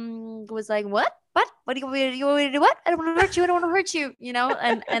Tom was like, "What? What do you want me to do? What? I don't want to hurt you. I don't want to hurt you."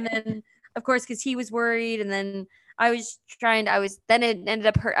 And then of course, because he was worried, and then then it ended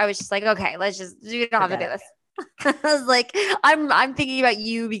up hurt. I was just like, okay, you don't have to do this. I was like, I'm thinking about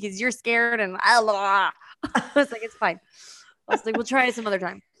you because you're scared, and I was like, it's fine. I was like, we'll try it some other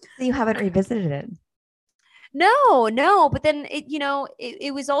time. So you haven't revisited it? No. But then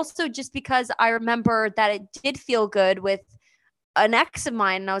it was also just because I remember that it did feel good with an ex of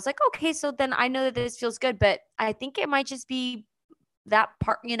mine, and I was like, okay, so then I know that this feels good, but I think it might just be that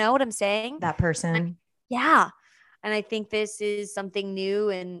part. You know what I'm saying? That person. Yeah. And I think this is something new,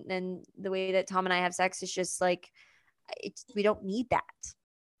 and the way that Tom and I have sex is just like, we don't need that.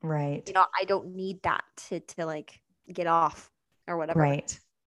 Right. I don't need that to like get off or whatever. Right.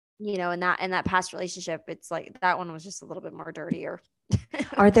 In that past relationship, it's like that one was just a little bit more dirtier.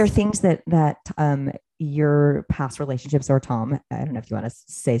 Are there things that your past relationships, or Tom, I don't know if you want to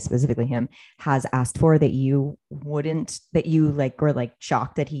say specifically him, has asked for that you like were like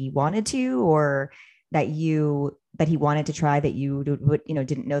shocked that he wanted to, or that he wanted to try that you would,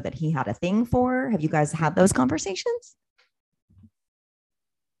 didn't know that he had a thing for? Have you guys had those conversations?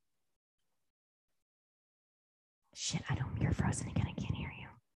 Shit, you're frozen again. I can't hear you.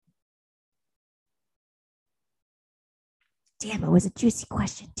 Damn, it was a juicy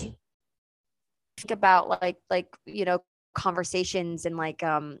question too. Think about conversations and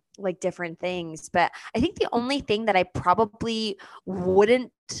like different things, but I think the only thing that I probably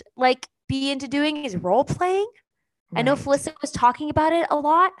wouldn't like be into doing is role playing. I know Felissa was talking about it a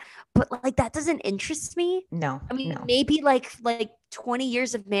lot, but like that doesn't interest me. No. I mean, maybe like 20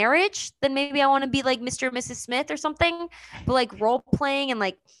 years of marriage, then maybe I want to be like Mr. and Mrs. Smith or something. But like role playing and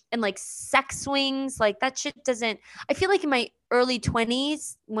like sex swings, like that shit doesn't. I feel like in my early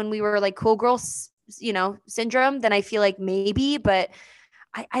 20s when we were like cool girls, syndrome, then I feel like maybe, but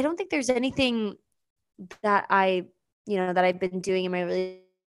I don't think there's anything that that I've been doing in my relationship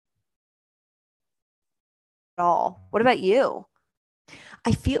at all. What about you?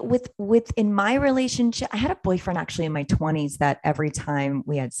 I feel with in my relationship, I had a boyfriend actually in my 20s that every time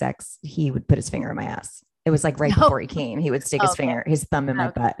we had sex, he would put his finger in my ass. It was like right before he came, he would stick his thumb in my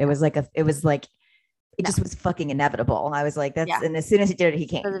butt. It was like it just was fucking inevitable. I was like, and as soon as he did it, he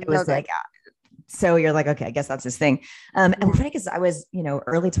came. It was like, so you're like, okay, I guess that's his thing. And funny because I was,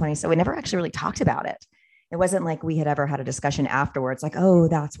 early 20s, so we never actually really talked about it. It wasn't like we had ever had a discussion afterwards, like, oh,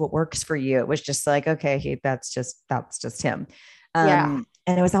 that's what works for you. It was just like, okay, that's just him. And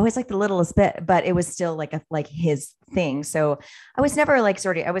it was always like the littlest bit, but it was still like his thing. So I was never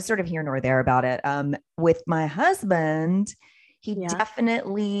I was sort of here nor there about it. With my husband, he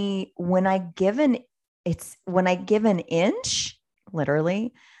definitely, when I give an inch,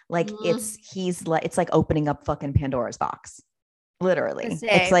 literally, like it's like opening up fucking Pandora's box. Literally.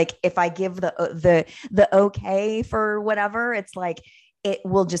 It's like, if I give the okay for whatever, it's like, it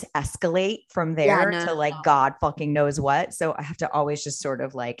will just escalate from there to God fucking knows what. So I have to always just sort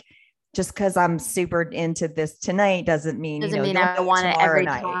of like, just because I'm super into this tonight doesn't mean I want it every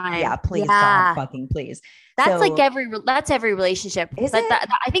night. time. Yeah, please, God fucking please. That's every relationship.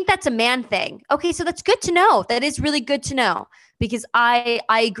 I think that's a man thing. Okay, so that's good to know. That is really good to know, because I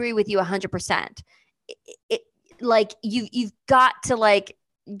agree with you 100%. Like you've got to like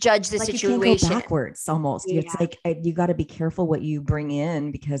judge the situation. You can't go backwards almost. Yeah. It's like you got to be careful what you bring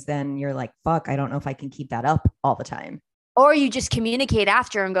in, because then you're like, fuck, I don't know if I can keep that up all the time. Or you just communicate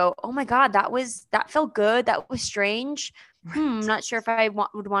after and go, oh my God, that felt good. That was strange. Right. I'm not sure if I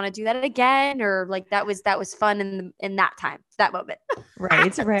would want to do that again, or like that was fun in that time, that moment.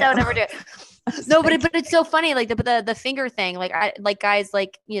 Right. Right. Don't ever do it. No, but it's so funny. Like the finger thing, like guys,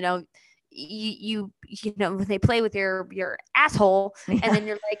 like, you when they play with your asshole, and then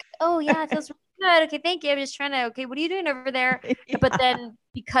you're like, oh yeah, it feels really good. Okay, thank you. I'm just trying to, okay, what are you doing over there? Yeah. But then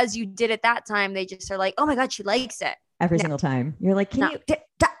because you did it that time, they just are like, oh my God, she likes it. Every single time. You're like, can you?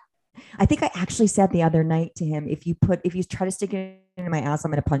 I think I actually said the other night to him, if you try to stick it in my ass,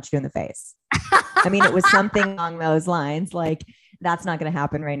 I'm going to punch you in the face. I mean, it was something along those lines. Like, that's not going to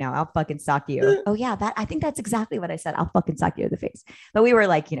happen right now. I'll fucking sock you. Oh yeah. I think that's exactly what I said. I'll fucking sock you in the face. But we were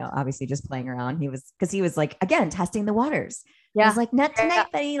like, obviously just playing around. He was like, again, testing the waters. Yeah. I was like, not tonight,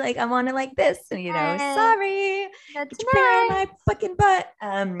 buddy. Like, I want it like this. And, sorry. Get your finger in my fucking butt.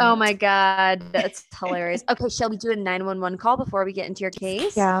 Oh my God. That's hilarious. Okay. Shall we do a 911 call before we get into your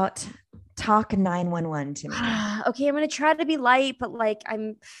case? Scout, talk 911 to me. Okay. I'm going to try to be light, but like,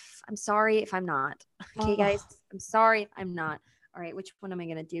 I'm sorry if I'm not. Okay, guys. I'm sorry if I'm not. All right. Which one am I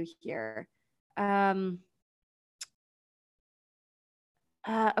going to do here?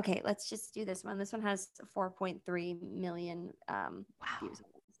 Okay, let's just do this one. This one has 4.3 million views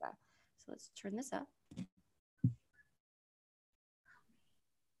on stuff. So let's turn this up. I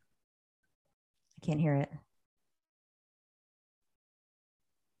can't hear it.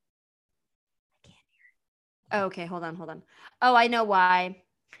 Oh, okay, hold on. Oh, I know why.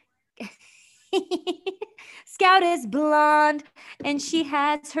 Scout is blonde and she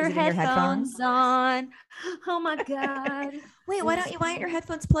has her headphones on. Oh my God. Wait, why aren't your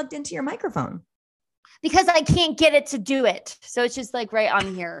headphones plugged into your microphone? Because I can't get it to do it. So it's just like right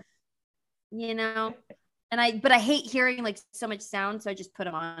on here, but I hate hearing like so much sound. So I just put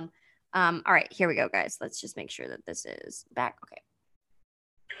them on. All right, here we go, guys. Let's just make sure that this is back. Okay.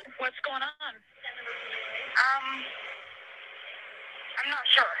 What's going on? I'm not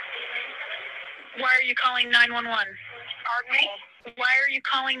sure. Why are you calling 911? Pardon me? Why are you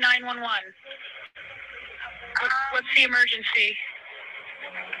calling 911? What's the emergency?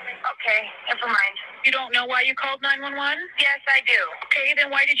 Okay, never mind. You don't know why you called 911? Yes, I do. Okay, then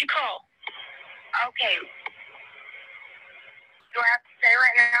why did you call? Okay. Do I have to say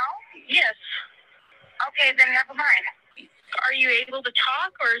right now? Yes. Okay, then never mind. Are you able to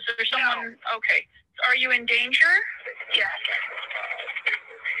talk, or is there someone? No. Okay. Are you in danger? Yes.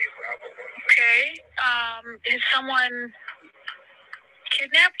 Okay. Has someone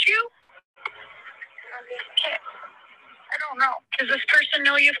kidnapped you? I don't no. Does this person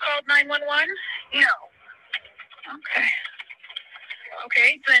know you've called 911? No. Okay.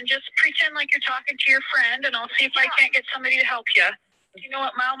 Okay, then just pretend like you're talking to your friend, and I'll see if I can't get somebody to help you. Do you know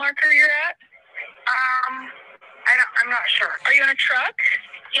what mile marker you're at? I'm not sure. Are you in a truck?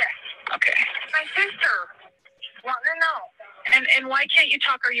 Yes. Okay. My sister. Want to know. And why can't you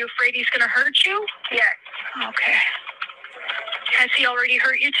talk? Are you afraid he's going to hurt you? Yes. Okay. Has he already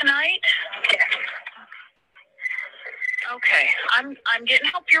hurt you tonight? Yes. Okay. I'm getting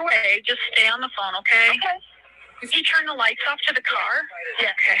help your way. Just stay on the phone, okay? Okay. Did you turn the lights off to the car? Yeah.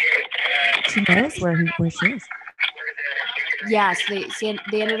 Okay. She knows where she is. Yeah, so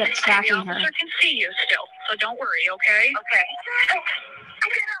they ended up tracking the her. officer can see you still, so don't worry, okay? Okay.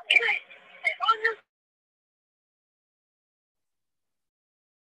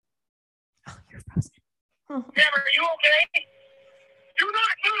 Oh, you're frozen. Oh. Deborah, are you okay? Do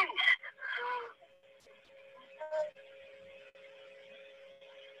not move.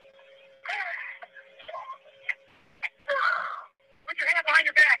 Put your hand behind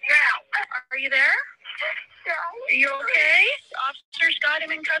your back now. Are you there? Are you okay? The officers got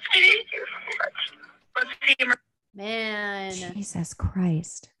him in custody. Let's see him. Man, Jesus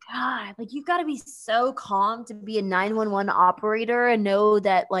Christ. God, like you've got to be so calm to be a 911 operator and know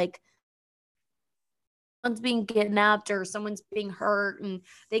that like someone's being kidnapped or someone's being hurt and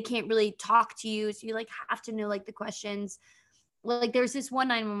they can't really talk to you. So you like have to know like the questions. Like there's this one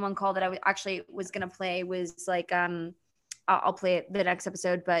 911 call that I actually was going to play was like, I'll play it the next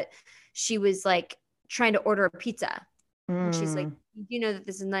episode, but she was like trying to order a pizza. And she's like, you know that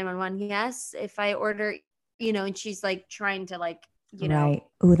this is 911? Yes. If I order, you know, and she's like trying to like, you know. Right.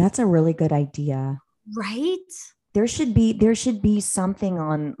 Oh, that's a really good idea. Right. There should be something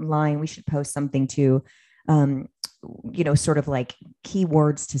online. We should post something too. You know, sort of like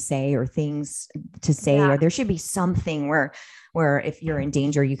keywords to say or things to say, or there should be something where if you're in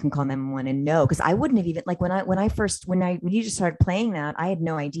danger, you can call 911 and know. Cause I wouldn't have even like when you just started playing that, I had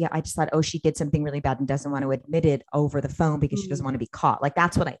no idea. I just thought, oh, she did something really bad and doesn't want to admit it over the phone because she doesn't want to be caught. Like,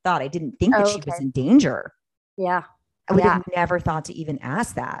 that's what I thought. I didn't think that she was in danger. Yeah. I would have never thought to even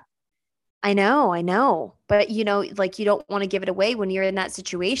ask that. I know. But you know, like you don't want to give it away when you're in that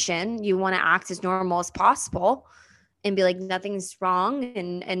situation. You want to act as normal as possible and be like, nothing's wrong.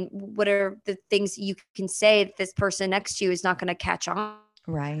 And what are the things you can say that this person next to you is not going to catch on?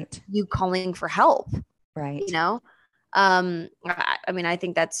 Right. You calling for help. Right. You know? I mean, I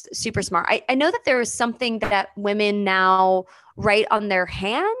think that's super smart. I know that there is something that women now write on their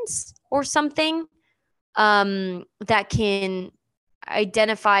hands or something that can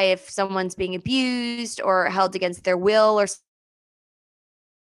identify if someone's being abused or held against their will or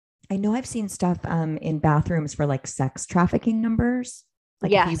I know I've seen stuff in bathrooms for like sex trafficking numbers.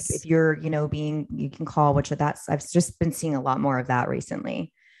 Like if you're, you know, you can call, I've just been seeing a lot more of that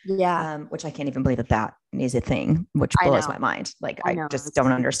recently. Yeah. Which I can't even believe that is a thing, which blows my mind. Like, I just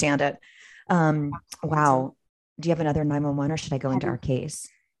don't understand it. Wow. Do you have another 911 or should I go into our case?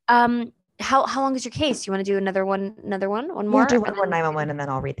 How long is your case? You want to do another one more? Do one more 911 and then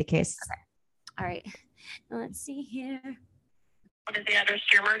I'll read the case. Okay. All right. Let's see here. What is the address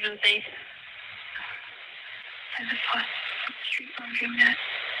to your emergency? Street laundromat.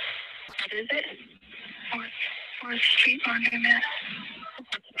 What is it? Or street laundromat.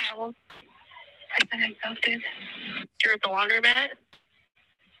 What's the problem? I've been exhausted. You're at the laundromat?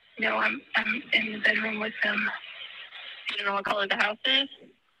 No, I'm in the bedroom with them. You don't know what color the house is?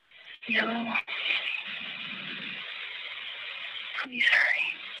 No. Please hurry.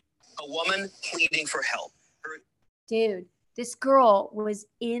 A woman pleading for help. Dude, this girl was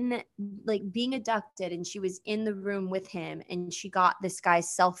being abducted and she was in the room with him and she got this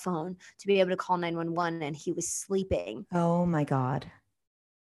guy's cell phone to be able to call 911 and he was sleeping. Oh my God.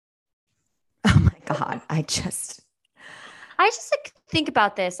 Oh my God. I just like think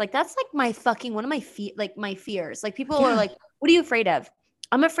about this. Like, that's like one of my fears. Like people are like, what are you afraid of?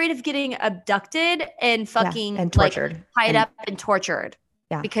 I'm afraid of getting abducted and fucking and tortured, like, tied up and tortured.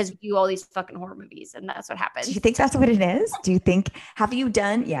 Yeah. Because we do all these fucking horror movies and that's what happens. Do you think that's what it is? Have you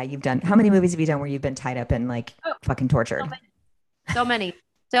done? Yeah, you've done. How many movies have you done where you've been tied up and like fucking tortured? So many,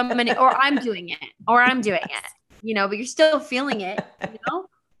 or I'm doing it, you know, but you're still feeling it, you know?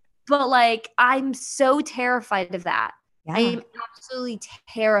 But like, I'm so terrified of that. Yeah. I am absolutely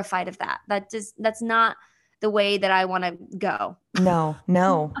terrified of that. That's not the way that I want to go. No.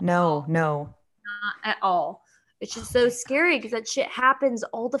 Not at all. It's just so scary because that shit happens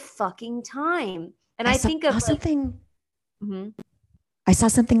all the fucking time. And I think of something. Mm-hmm. I saw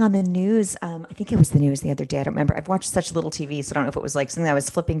something on the news. I think it was the news the other day. I don't remember. I've watched such little TV, so I don't know if it was like something I was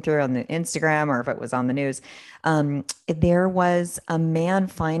flipping through on the Instagram or if it was on the news. There was a man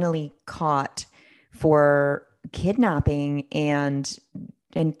finally caught for kidnapping and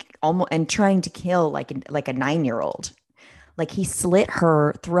trying to kill like a 9-year-old. Like he slit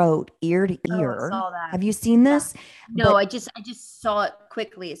her throat ear to Oh, I ear. saw that. Have you seen Yeah. this? No, But I just saw it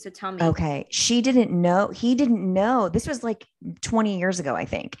quickly. So tell me. okay, she didn't know. He didn't know. This was like 20 years ago, I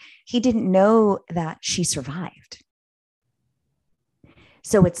think. He didn't know that she survived.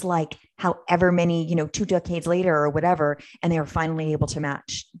 So it's like however many, 2 decades later or whatever, and they were finally able to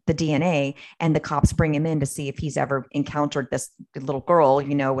match the DNA. And the cops bring him in to see if he's ever encountered this little girl,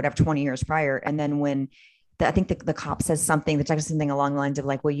 whatever, 20 years prior. And then when I think the cop says something, the detective something along the lines of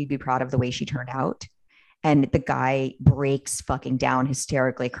like, will you be proud of the way she turned out? And the guy breaks fucking down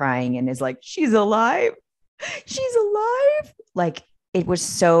hysterically crying and is like, she's alive. She's alive. Like it was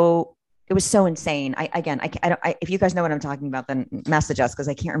so insane. If you guys know what I'm talking about, then message us because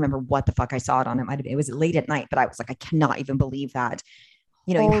I can't remember what the fuck I saw it on. It was late at night, but I was like, I cannot even believe that.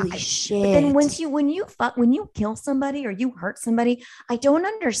 Holy shit. But then when you kill somebody or you hurt somebody, I don't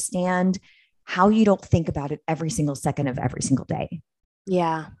understand how you don't think about it every single second of every single day.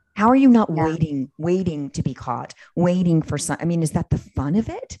 Yeah. How are you not waiting to be caught, waiting for some? I mean, is that the fun of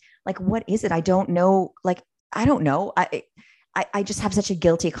it? Like, what is it? I don't know. Like, I don't know. I just have such a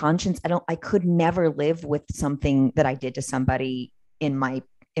guilty conscience. I could never live with something that I did to somebody in my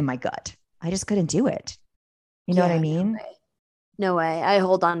gut. I just couldn't do it. You know what I mean? No way. I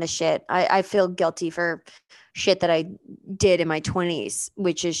hold on to shit. I feel guilty for shit that I did in my 20s,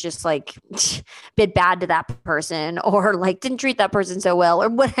 which is just like been bad to that person or like didn't treat that person so well or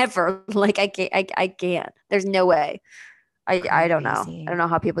whatever. Like I can't. There's no way. I don't know. I don't know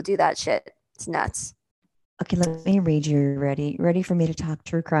how people do that shit. It's nuts. Okay, let me read you. Ready for me to talk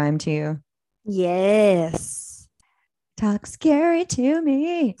true crime to you? Yes. Talk scary to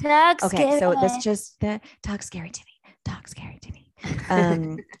me. Talk okay, scary. so this just talk scary to me. Talk scary to me.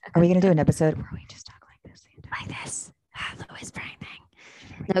 Are we gonna do an episode where we just talk like this? Like this. The whispering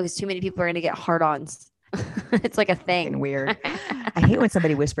thing. No, because too many people are gonna get hard-ons. It's like a thing. Weird. I hate when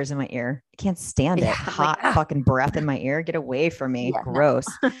somebody whispers in my ear. I can't stand it. Hot fucking breath in my ear. Get away from me. Yeah, gross.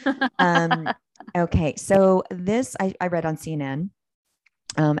 No. Okay. So this I read on CNN.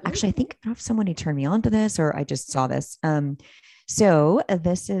 Actually, I think I don't know if somebody turned me on to this or I just saw this. So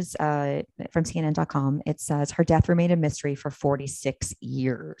this is from CNN.com. It says her death remained a mystery for 46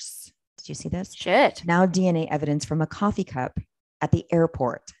 years. Did you see this? Shit. Now DNA evidence from a coffee cup at the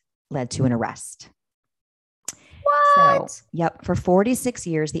airport led to an arrest. What? So, yep. For 46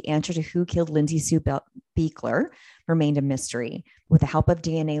 years, the answer to who killed Lindsay Sue Beekler remained a mystery. With the help of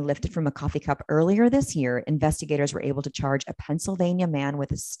DNA lifted from a coffee cup earlier this year, investigators were able to charge a Pennsylvania man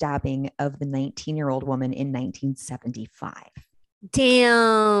with a stabbing of the 19-year-old woman in 1975.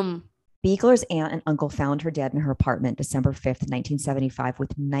 Damn. Beekler's aunt and uncle found her dead in her apartment December 5th, 1975,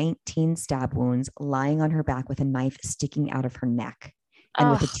 with 19 stab wounds, lying on her back with a knife sticking out of her neck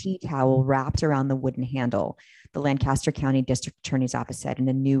and with a tea towel wrapped around the wooden handle. The Lancaster County District Attorney's Office said in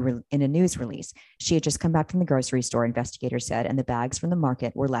a news release. She had just come back from the grocery store, investigators said, and the bags from the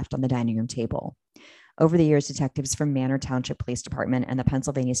market were left on the dining room table. Over the years, detectives from Manor Township Police Department and the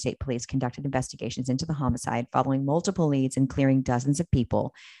Pennsylvania State Police conducted investigations into the homicide, following multiple leads and clearing dozens of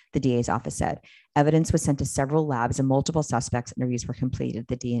people, the DA's office said. Evidence was sent to several labs and multiple suspects' interviews were completed,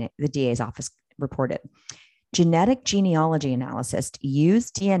 the DA's office reported. Genetic genealogy analysis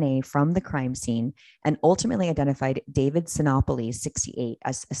used DNA from the crime scene and ultimately identified David Sinopoli, 68,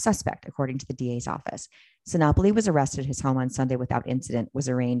 as a suspect, according to the DA's office. Sinopoli was arrested at his home on Sunday without incident, was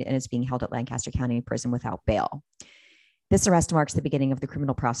arraigned, and is being held at Lancaster County Prison without bail. This arrest marks the beginning of the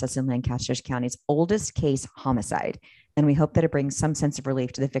criminal process in Lancaster County's oldest case homicide, and we hope that it brings some sense of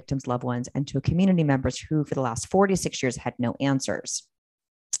relief to the victims' loved ones and to community members who, for the last 46 years, had no answers.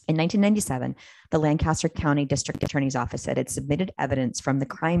 In 1997, the Lancaster County District Attorney's Office said it submitted evidence from the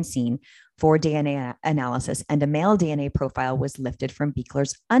crime scene for DNA analysis, and a male DNA profile was lifted from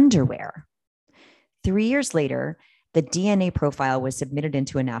Beekler's underwear. 3 years later, the DNA profile was submitted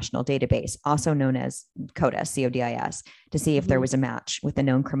into a national database, also known as CODIS, C-O-D-I-S, to see if there was a match with a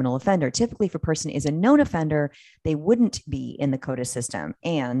known criminal offender. Typically, if a person is a known offender, they wouldn't be in the CODIS system,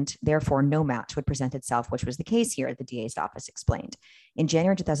 and therefore no match would present itself, which was the case here, the DA's office explained. In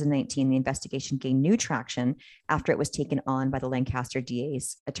January 2019, the investigation gained new traction after it was taken on by the Lancaster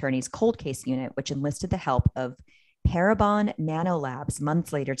DA's Attorney's Cold Case Unit, which enlisted the help of Parabon Nanolabs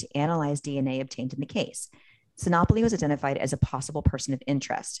months later to analyze DNA obtained in the case. Sinopoli was identified as a possible person of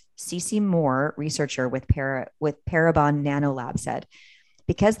interest. Cece Moore, researcher with Parabon Nanolab, said,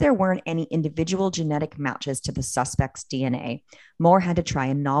 because there weren't any individual genetic matches to the suspect's DNA, Moore had to try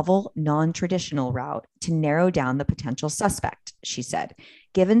a novel, non-traditional route to narrow down the potential suspect, she said.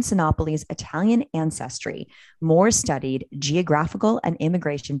 Given Sinopoli's Italian ancestry, Moore studied geographical and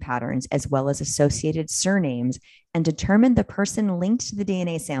immigration patterns as well as associated surnames and determined the person linked to the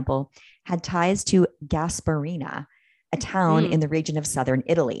DNA sample had ties to Gasparina, a town in the region of southern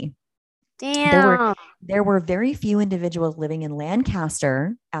Italy. Damn. There were very few individuals living in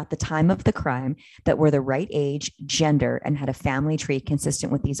Lancaster at the time of the crime that were the right age, gender, and had a family tree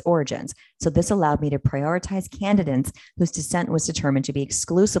consistent with these origins. So this allowed me to prioritize candidates whose descent was determined to be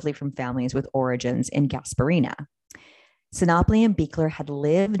exclusively from families with origins in Gasparina. Sinopoli and Buechler had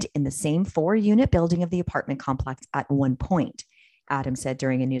lived in the same 4-unit building of the apartment complex at one point, Adams said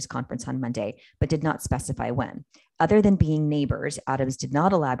during a news conference on Monday, but did not specify when. Other than being neighbors, Adams did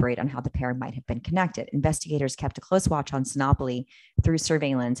not elaborate on how the pair might have been connected. Investigators kept a close watch on Sinopoli through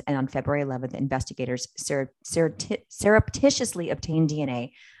surveillance, and on February 11th, investigators surreptitiously obtained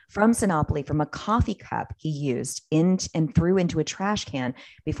DNA from Sinopoli from a coffee cup he used and threw into a trash can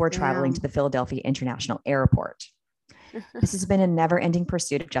before traveling to the Philadelphia International Airport. This has been a never-ending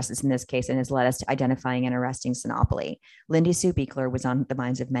pursuit of justice in this case and has led us to identifying and arresting Sinopoli. Lindy Sue Buechler was on the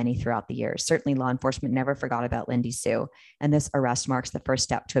minds of many throughout the years. Certainly, law enforcement never forgot about Lindy Sue, and this arrest marks the first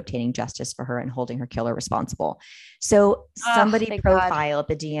step to obtaining justice for her and holding her killer responsible. So somebody profiled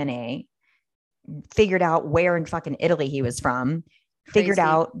the DNA, figured out where in fucking Italy he was from, figured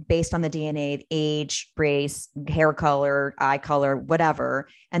out based on the DNA, age, race, hair color, eye color, whatever,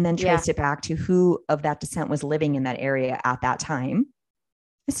 and then traced it back to who of that descent was living in that area at that time.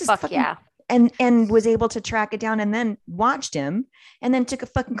 This is and was able to track it down and then watched him and then took a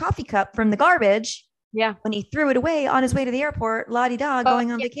fucking coffee cup from the garbage. Yeah. When he threw it away on his way to the airport, la-di-da,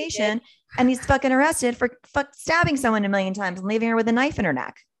 going on vacation, and he's fucking arrested for stabbing someone 1 million times and leaving her with a knife in her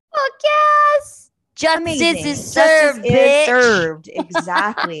neck. Fuck yes. Justice is served, bitch. Served.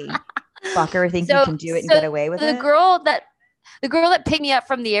 Exactly. Fucker, think you can do it and get away with it. The girl that picked me up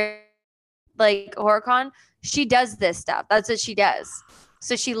from the air, like HorrorCon, she does this stuff. That's what she does.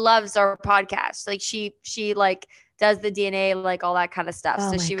 So she loves our podcast. Like she like does the DNA, like all that kind of stuff.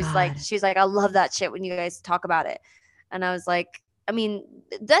 So she was like, I love that shit when you guys talk about it. And I was like, I mean,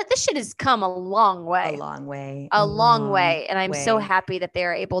 this shit has come a long way. A long way. And I'm so happy that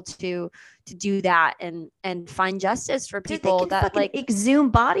they're able to do that and find justice for people that like exhume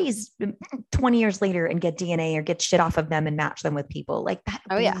bodies 20 years later and get DNA or get shit off of them and match them with people. Like that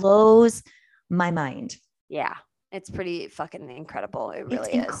blows my mind. Yeah. It's pretty fucking incredible. It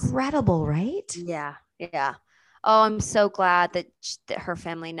really is. Incredible, right? Yeah. Yeah. Oh, I'm so glad that her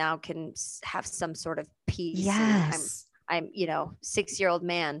family now can have some sort of peace. Yes. I'm 6-year-old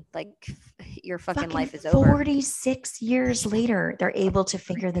man, like your fucking life is over. 46 years later, they're able to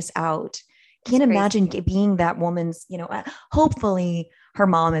figure this out. Can't imagine being that woman's, hopefully her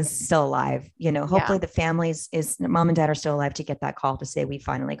mom is still alive. Hopefully the families mom and dad are still alive to get that call to say we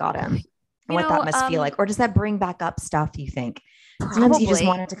finally got him. And what that must feel like. Or does that bring back up stuff, you think? Sometimes you just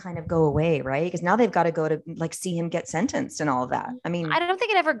want it to kind of go away, right? Because now they've got to go to like see him get sentenced and all of that. I mean, I don't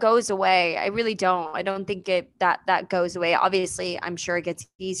think it ever goes away. I really don't. I don't think that goes away. Obviously, I'm sure it gets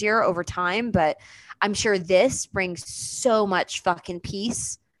easier over time, but I'm sure this brings so much fucking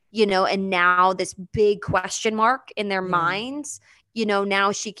peace, and now this big question mark in their minds,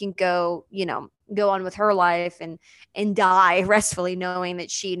 now she can go on with her life and die restfully knowing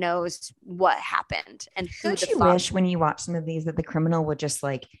that she knows what happened and who. Don't you wish when you watch some of these that the criminal would just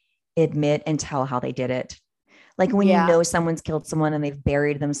like admit and tell how they did it? Like when someone's killed someone and they've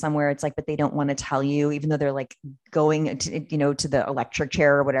buried them somewhere, it's like, but they don't want to tell you, even though they're like going to, to the electric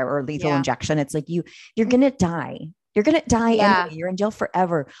chair or whatever, or lethal injection. It's like you're going to die. You're going to die anyway. You're in jail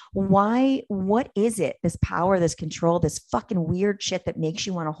forever. Why? What is it? This power, this control, this fucking weird shit that makes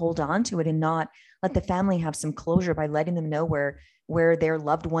you want to hold on to it and not let the family have some closure by letting them know where their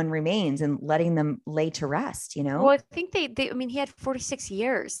loved one remains and letting them lay to rest, Well, I think he had 46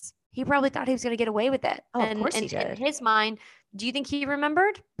 years. He probably thought he was going to get away with it. Oh, of course he did. In his mind, do you think he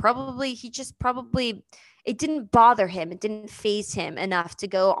remembered? Probably. It didn't bother him. It didn't faze him enough to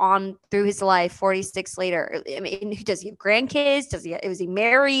go on through his life 46 later. I mean, does he have grandkids? Was he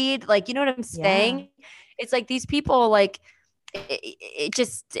married? Like, you know what I'm saying? Yeah. It's like these people, like,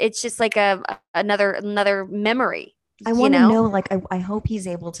 it's just like another memory. I want to know, like, I hope he's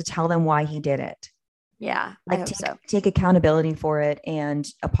able to tell them why he did it. Yeah. Like take accountability for it and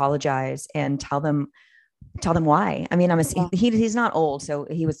apologize and tell them tell them why. I mean, Yeah. he's not old, so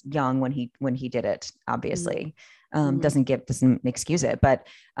he was young when he did it. Obviously, doesn't excuse it, but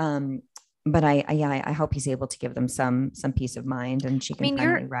I hope he's able to give them some peace of mind, and she can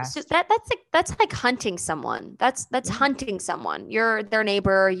finally rest. So that's like hunting someone. That's hunting someone. You're their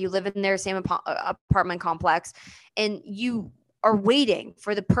neighbor. You live in their same apartment complex, and you are waiting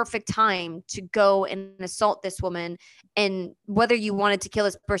for the perfect time to go and assault this woman. And whether you wanted to kill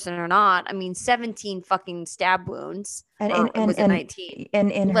this person or not, I mean, 17 fucking stab wounds, and was it 19?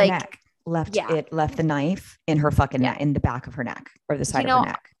 And in her neck. Left the knife in her fucking neck, in the back of her neck or the side of her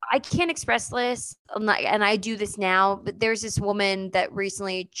neck. I can't express this, and I do this now, but there's this woman that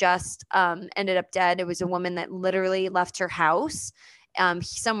recently just ended up dead. It was a woman that literally left her house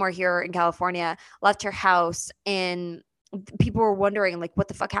somewhere here in California, left her house, and people were wondering, like, what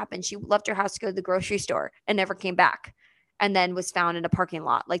the fuck happened? She left her house to go to the grocery store and never came back, and then was found in a parking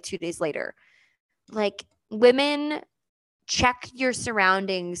lot like 2 days later. Like, women, check your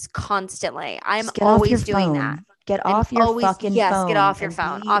surroundings constantly. I'm always doing that. Get off your fucking phone. Yes, get off your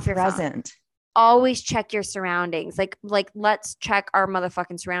phone. Off your phone. Always check your surroundings. Like let's check our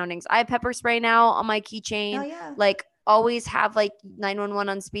motherfucking surroundings. I have pepper spray now on my keychain. Oh, yeah. Like, always have like 911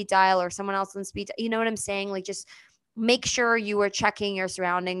 on speed dial or someone else on speed. You know what I'm saying? Like, just make sure you are checking your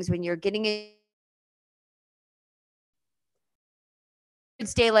surroundings when you're getting it.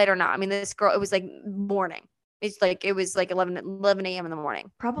 It's daylight or not. I mean, this girl, it was like morning. It was like 11 a.m. in the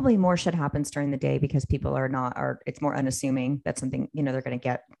morning. Probably more shit happens during the day because people it's more unassuming that something, they're going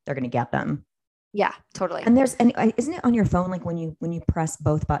to get them. Yeah, totally. And isn't it on your phone? Like when you press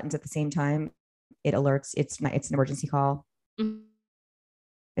both buttons at the same time, it alerts, it's an emergency call. Mm-hmm.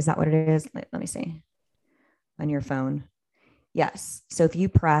 Is that what it is? Let me see. On your phone. Yes. So if you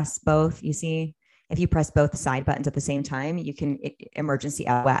press both, if you press both side buttons at the same time, you can emergency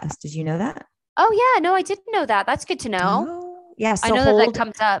SOS. Did you know that? Oh yeah, no, I didn't know that. That's good to know. Oh, yeah, so I know that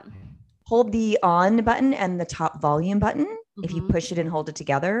comes up. Hold the on button and the top volume button. Mm-hmm. If you push it and hold it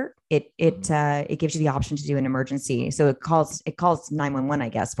together, it gives you the option to do an emergency. So it calls 911, I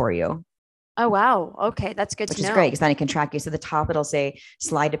guess, for you. Oh wow, okay, that's good to know. Which is great because then it can track you. So the top it'll say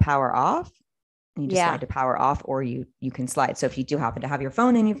slide to power off. And you just slide to power off, or you can slide. So if you do happen to have your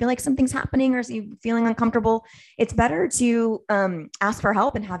phone and you feel like something's happening or you're feeling uncomfortable, it's better to ask for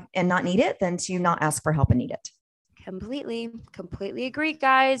help and not need it than to not ask for help and need it. Completely agree,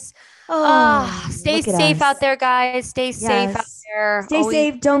 guys. Stay safe out there, guys. Stay safe out there. Stay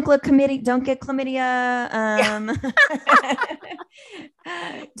safe. Don't get chlamydia.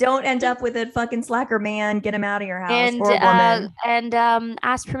 Don't end up with a fucking slacker man. Get him out of your house or woman. And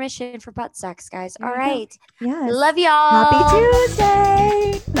ask permission for butt sex, guys. All right. Yes. Love y'all. Happy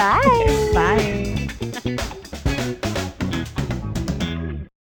Tuesday. Bye. Bye.